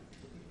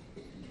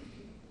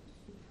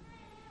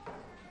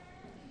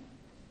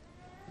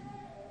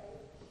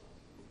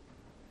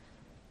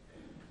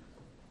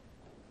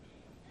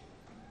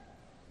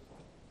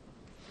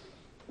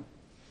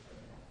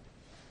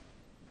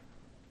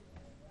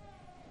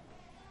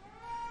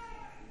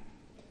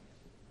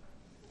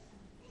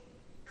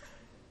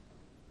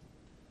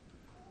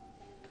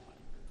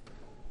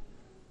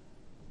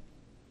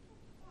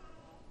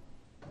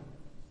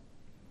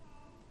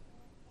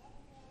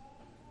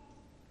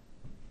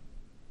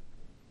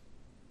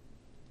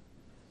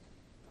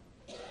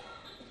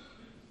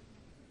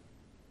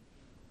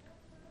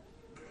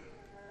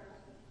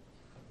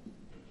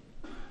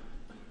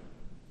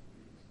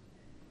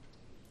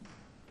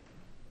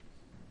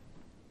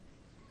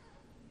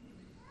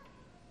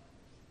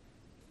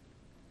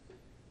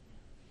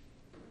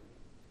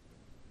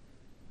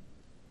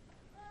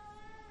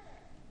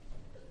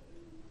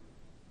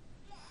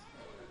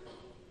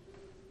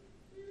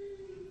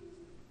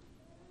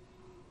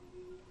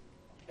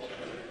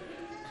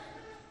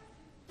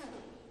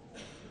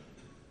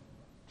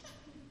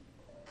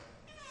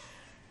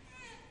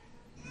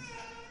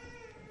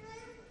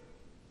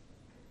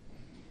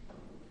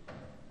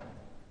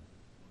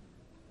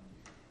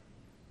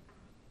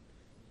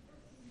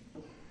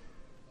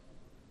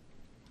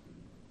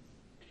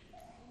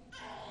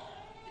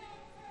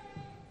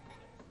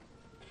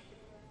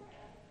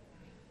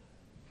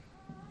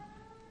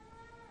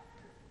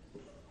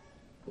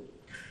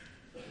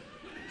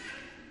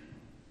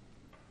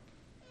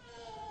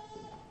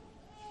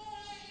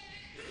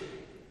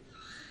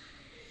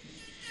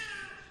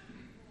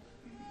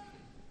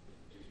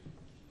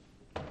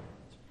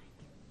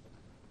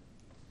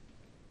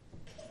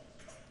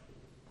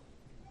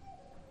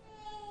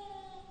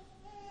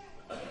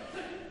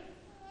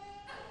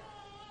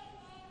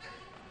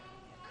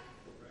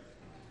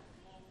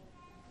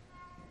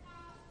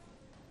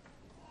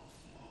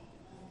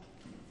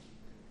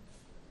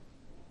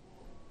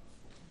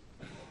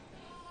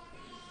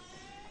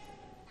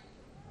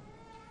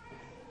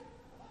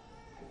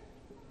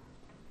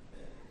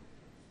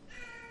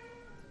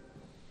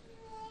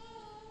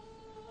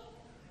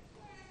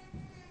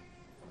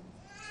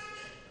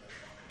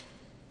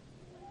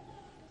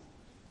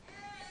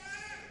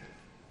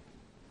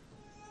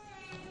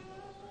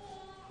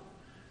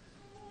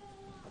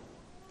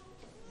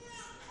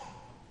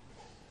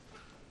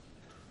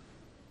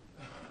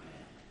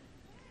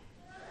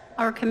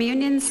 Our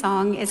communion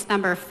song is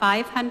number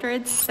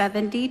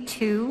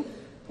 572,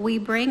 We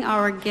Bring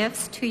Our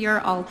Gifts to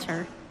Your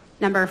Altar.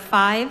 Number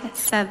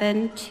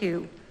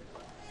 572.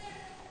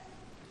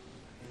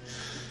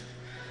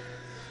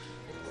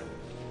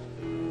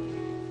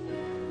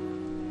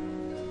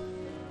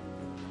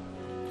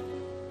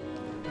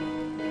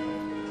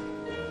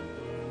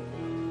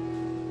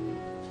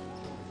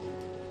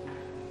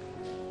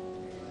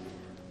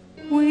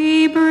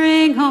 We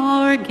bring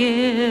our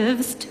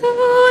gifts to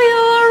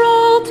your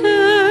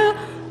altar,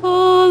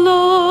 O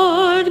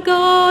Lord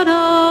God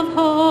of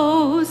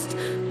hosts.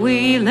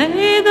 We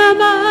lay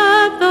them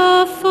at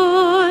the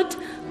foot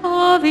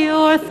of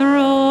your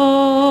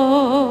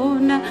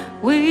throne.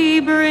 We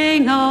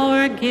bring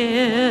our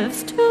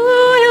gifts to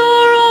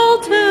your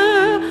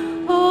altar,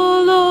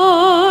 O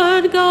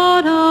Lord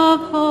God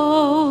of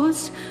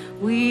hosts.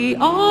 We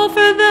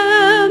offer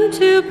them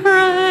to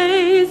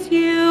praise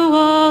you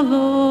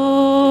alone.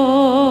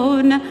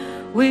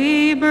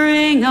 We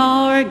bring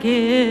our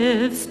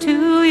gifts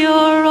to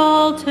your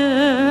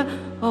altar,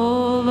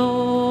 O Lord.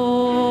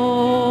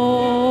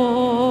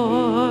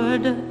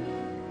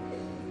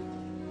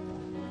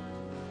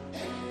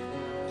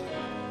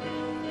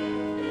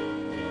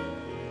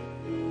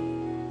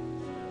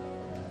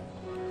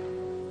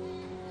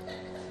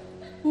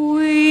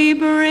 We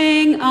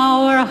bring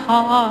our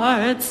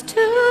hearts to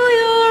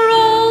your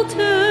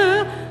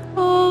altar,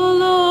 O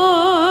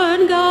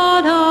Lord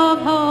God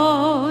of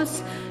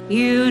hosts.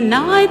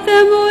 Unite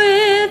them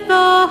with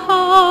the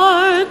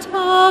heart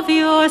of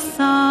your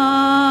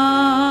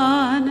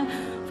Son,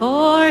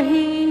 for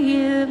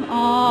he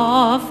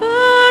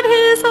offered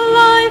his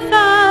life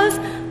as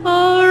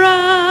a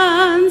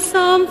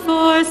ransom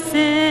for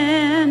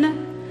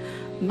sin.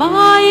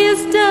 By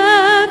his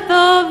death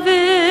the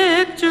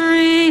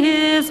victory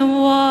is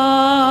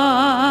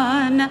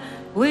won.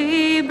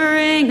 We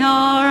bring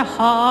our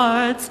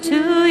hearts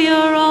to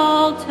your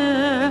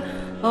altar,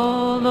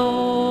 O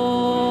Lord.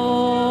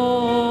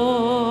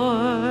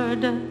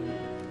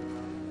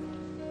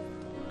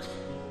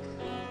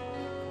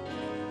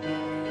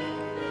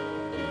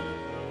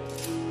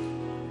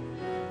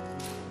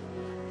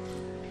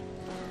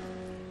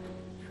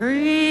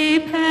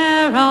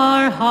 Prepare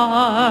our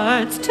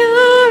hearts to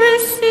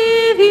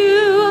receive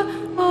you,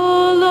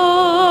 O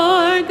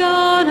Lord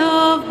God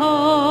of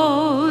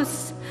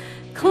hosts.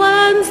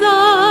 Cleanse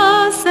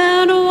us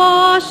and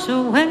wash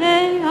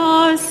away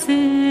our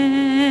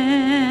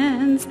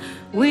sins.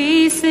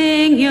 We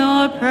sing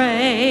your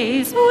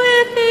praise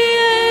with the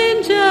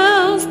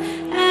angels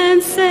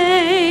and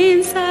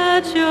saints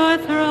at your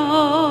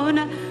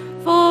throne,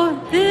 for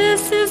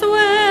this is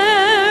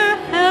where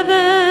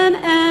heaven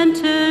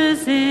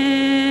enters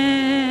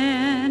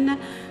in.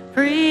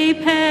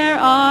 Prepare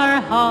our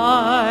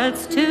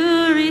hearts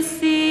to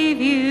receive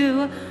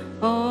you,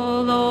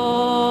 O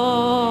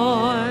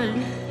Lord.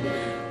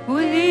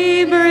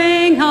 We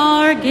bring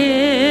our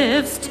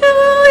gifts to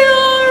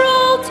your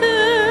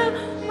altar,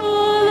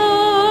 O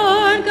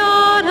Lord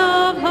God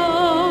of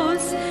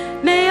hosts.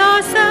 May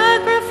our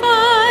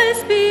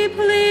sacrifice be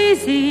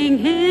pleasing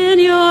in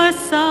your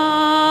sight.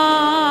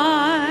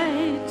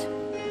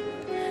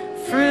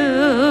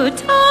 Fruit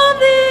of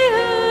the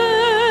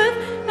earth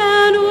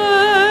and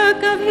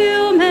work of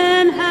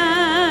human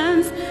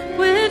hands,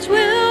 which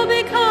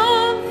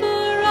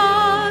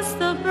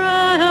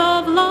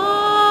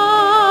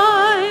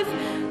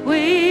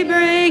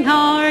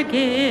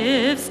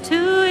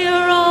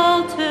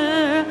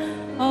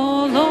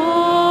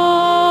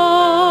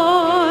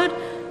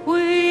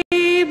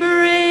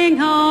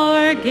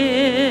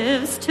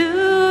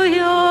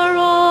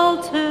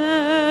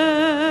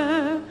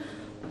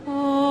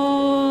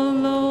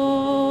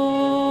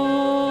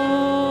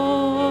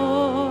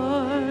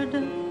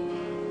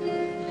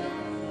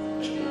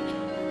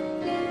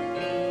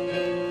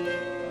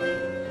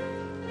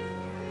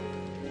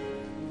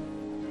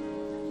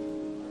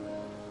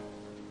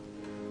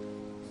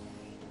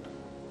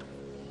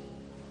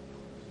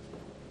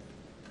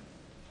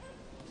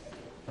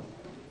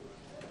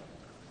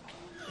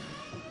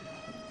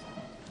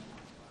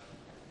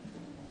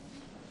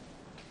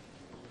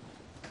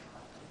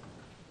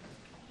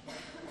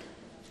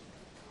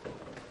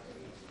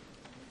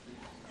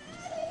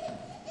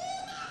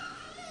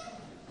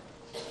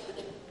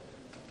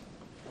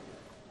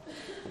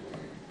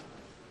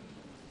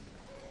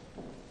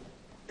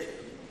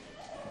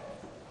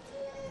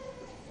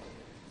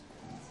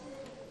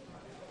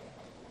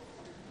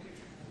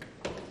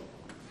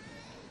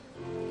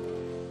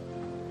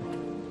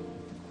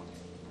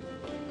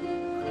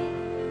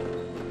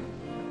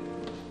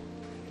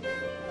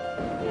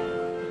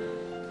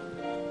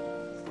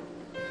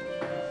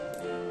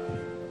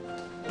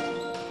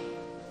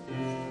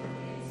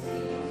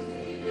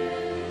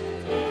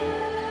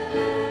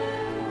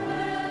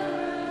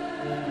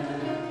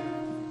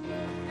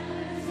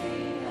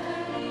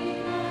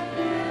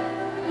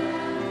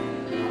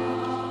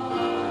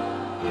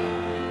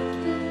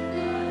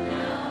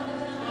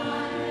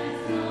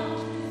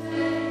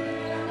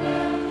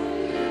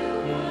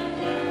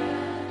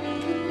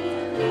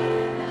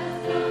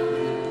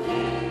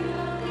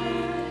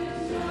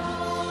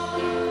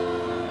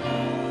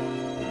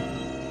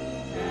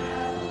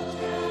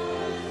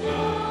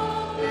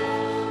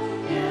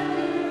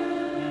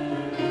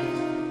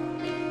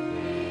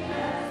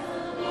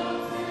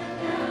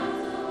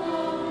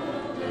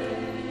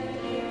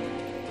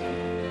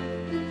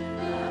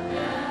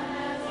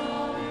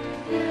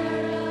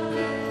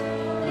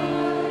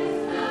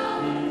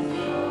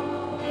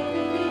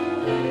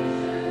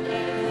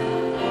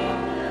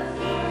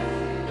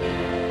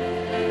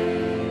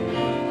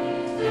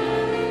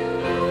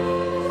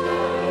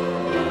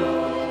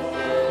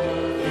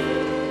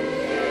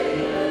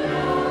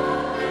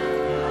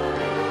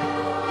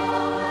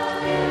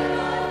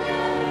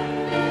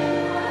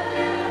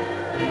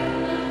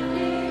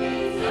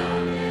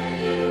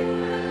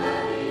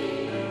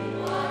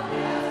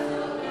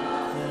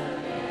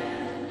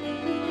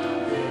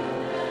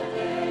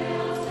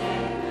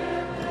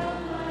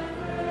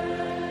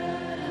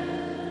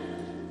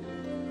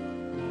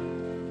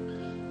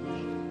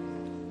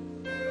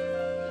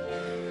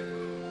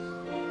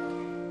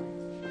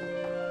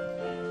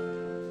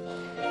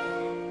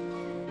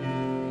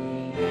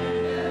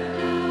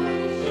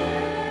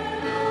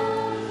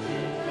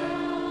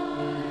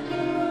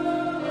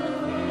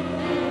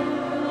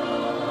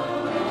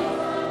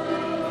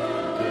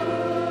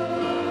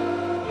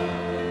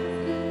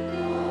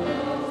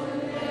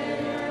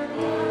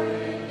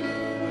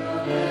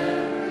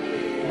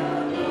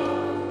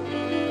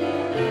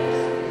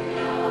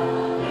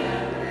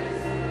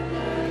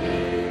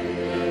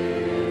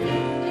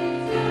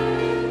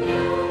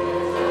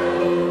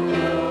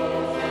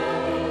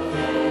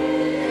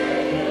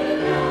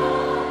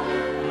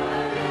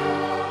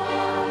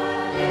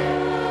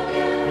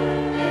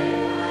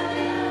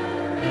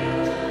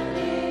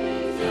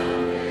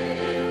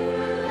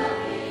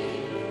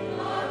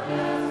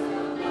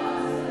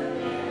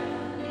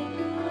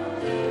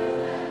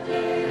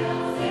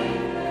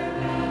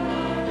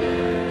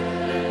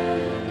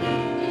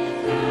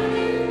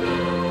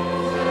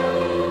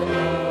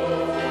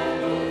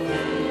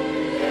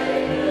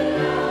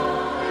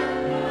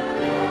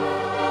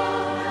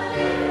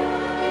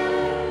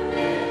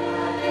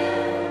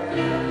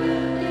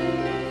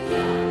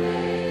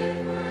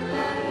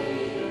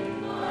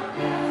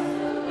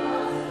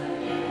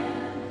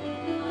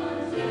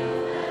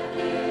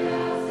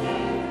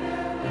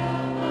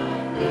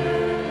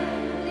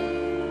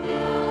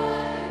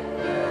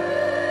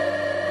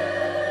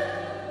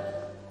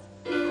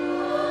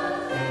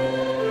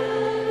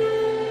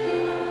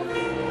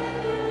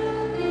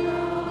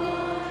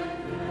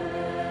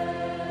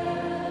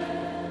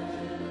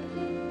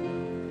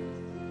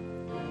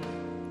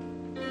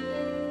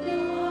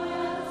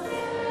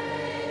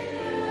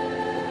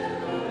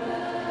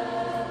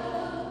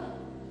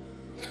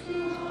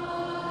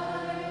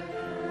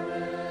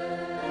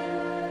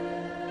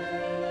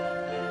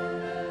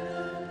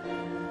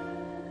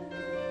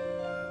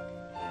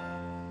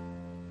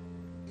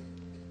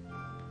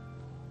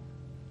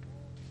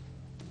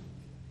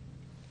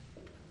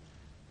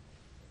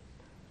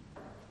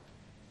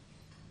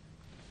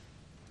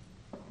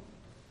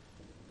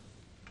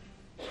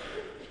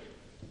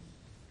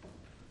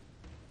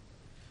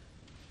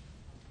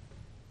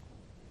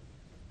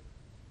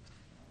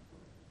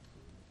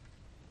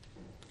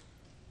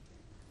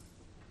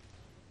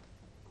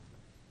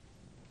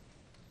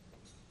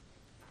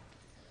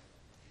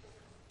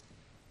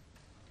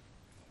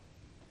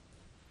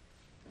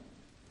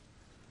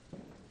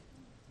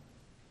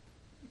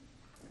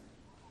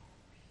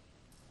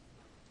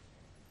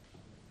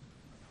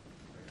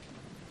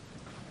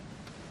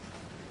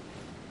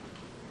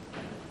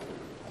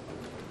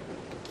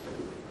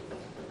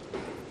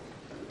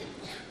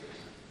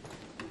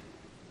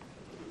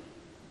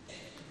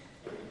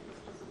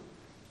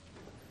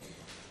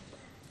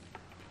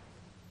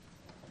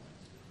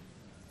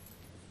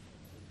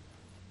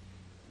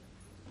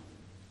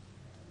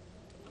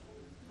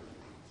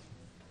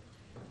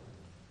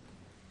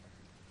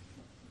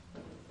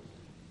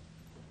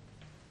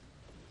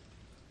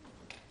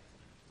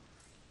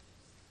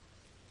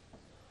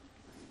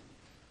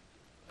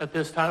At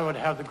this time, I would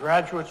have the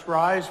graduates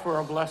rise for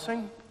a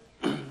blessing.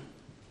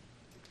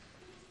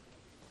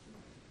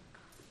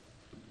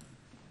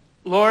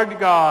 Lord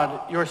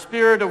God, your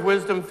spirit of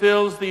wisdom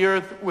fills the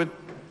earth with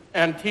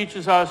and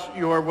teaches us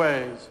your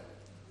ways.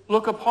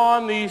 Look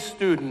upon these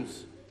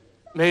students.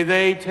 May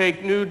they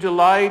take new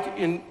delight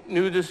in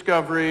new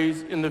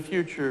discoveries in the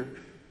future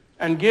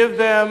and give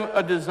them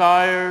a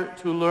desire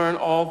to learn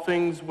all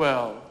things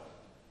well.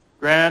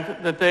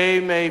 Grant that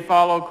they may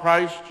follow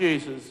Christ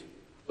Jesus,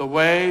 the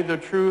way, the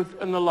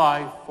truth, and the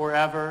life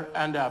forever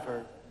and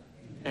ever.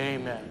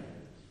 Amen.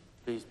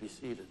 Please be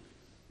seated.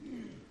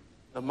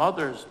 The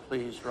mothers,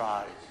 please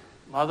rise.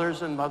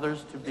 Mothers and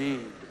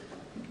mothers-to-be.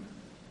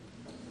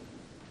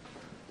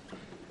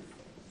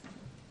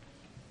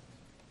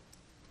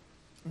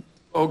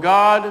 O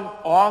God,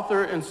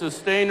 author and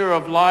sustainer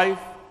of life,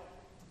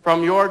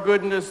 from your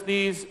goodness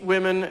these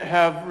women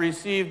have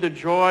received the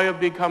joy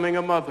of becoming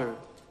a mother.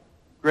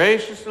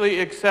 Graciously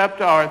accept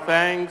our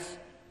thanks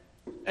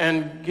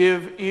and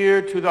give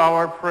ear to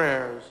our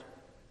prayers.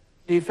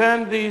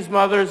 Defend these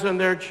mothers and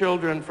their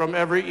children from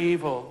every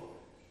evil.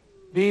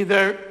 Be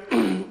their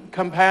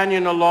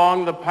companion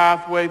along the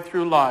pathway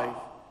through life,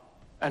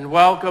 and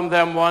welcome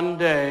them one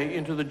day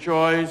into the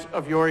joys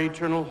of your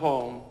eternal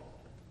home.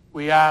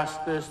 We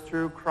ask this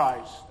through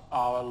Christ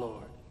our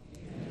Lord.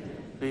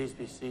 Amen. Please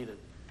be seated.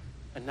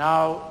 And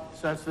now,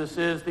 since this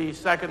is the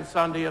second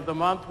Sunday of the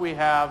month, we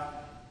have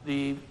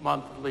the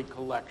monthly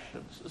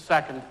collections, the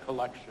second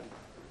collection.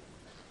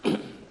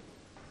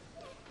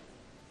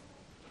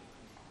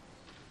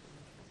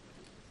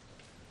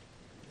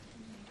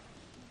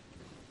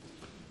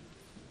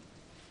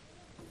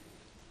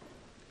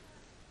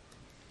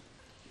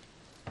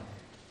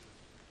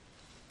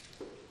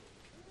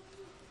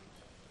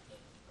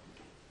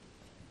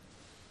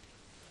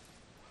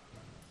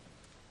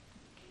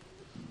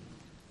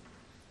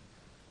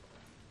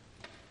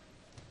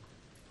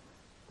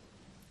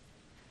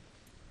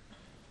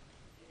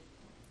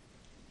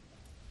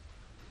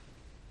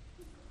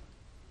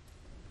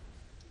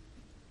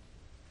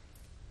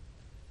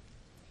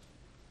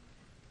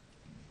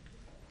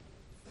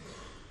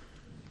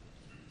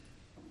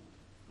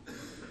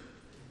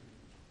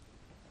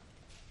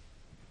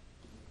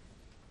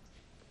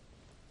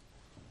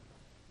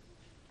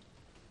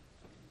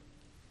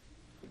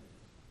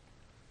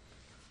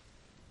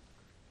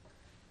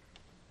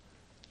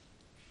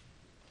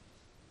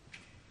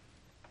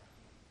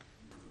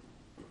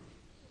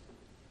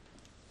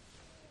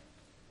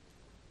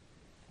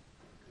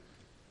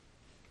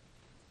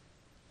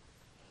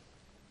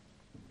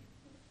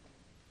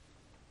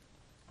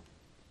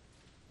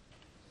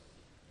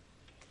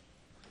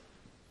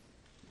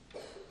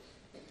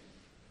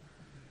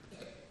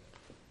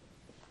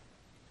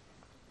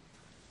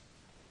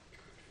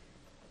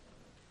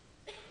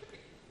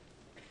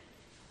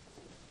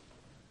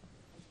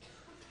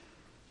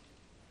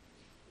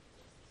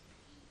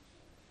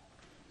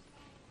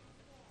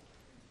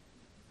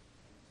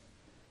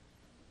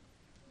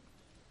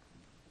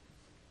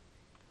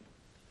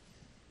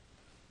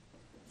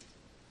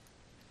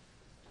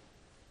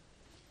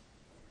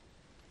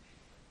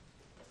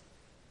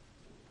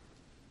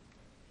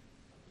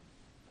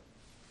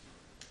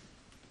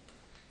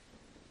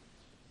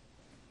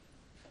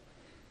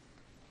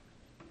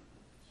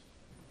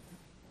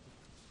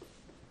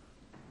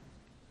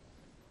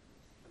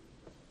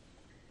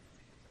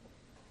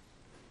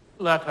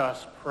 Let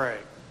us pray.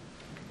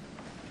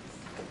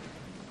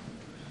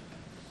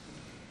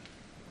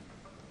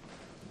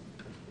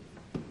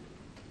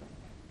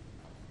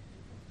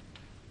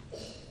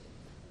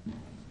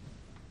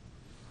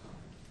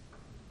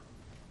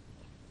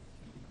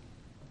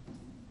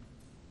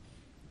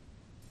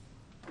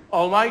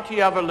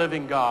 Almighty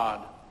ever-living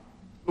God,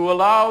 who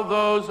allow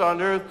those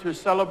on earth to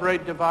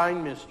celebrate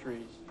divine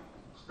mysteries,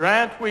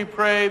 grant, we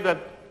pray,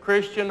 that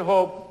Christian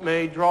hope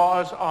may draw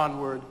us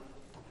onward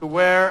to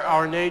where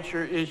our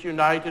nature is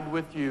united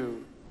with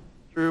you,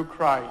 through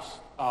Christ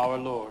our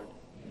Lord.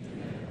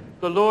 Amen.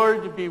 The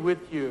Lord be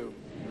with you.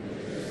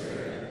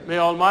 May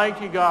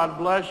Almighty God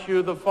bless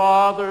you, the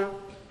Father,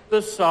 the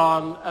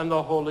Son, and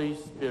the Holy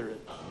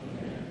Spirit.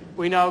 Amen.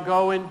 We now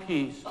go in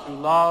peace to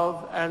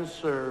love and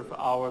serve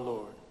our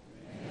Lord.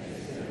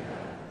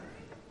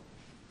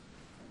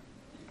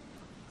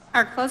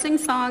 Our closing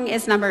song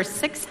is number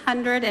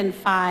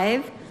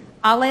 605,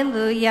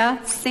 Alleluia,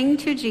 Sing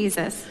to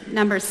Jesus,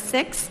 number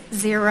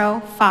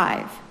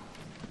 605.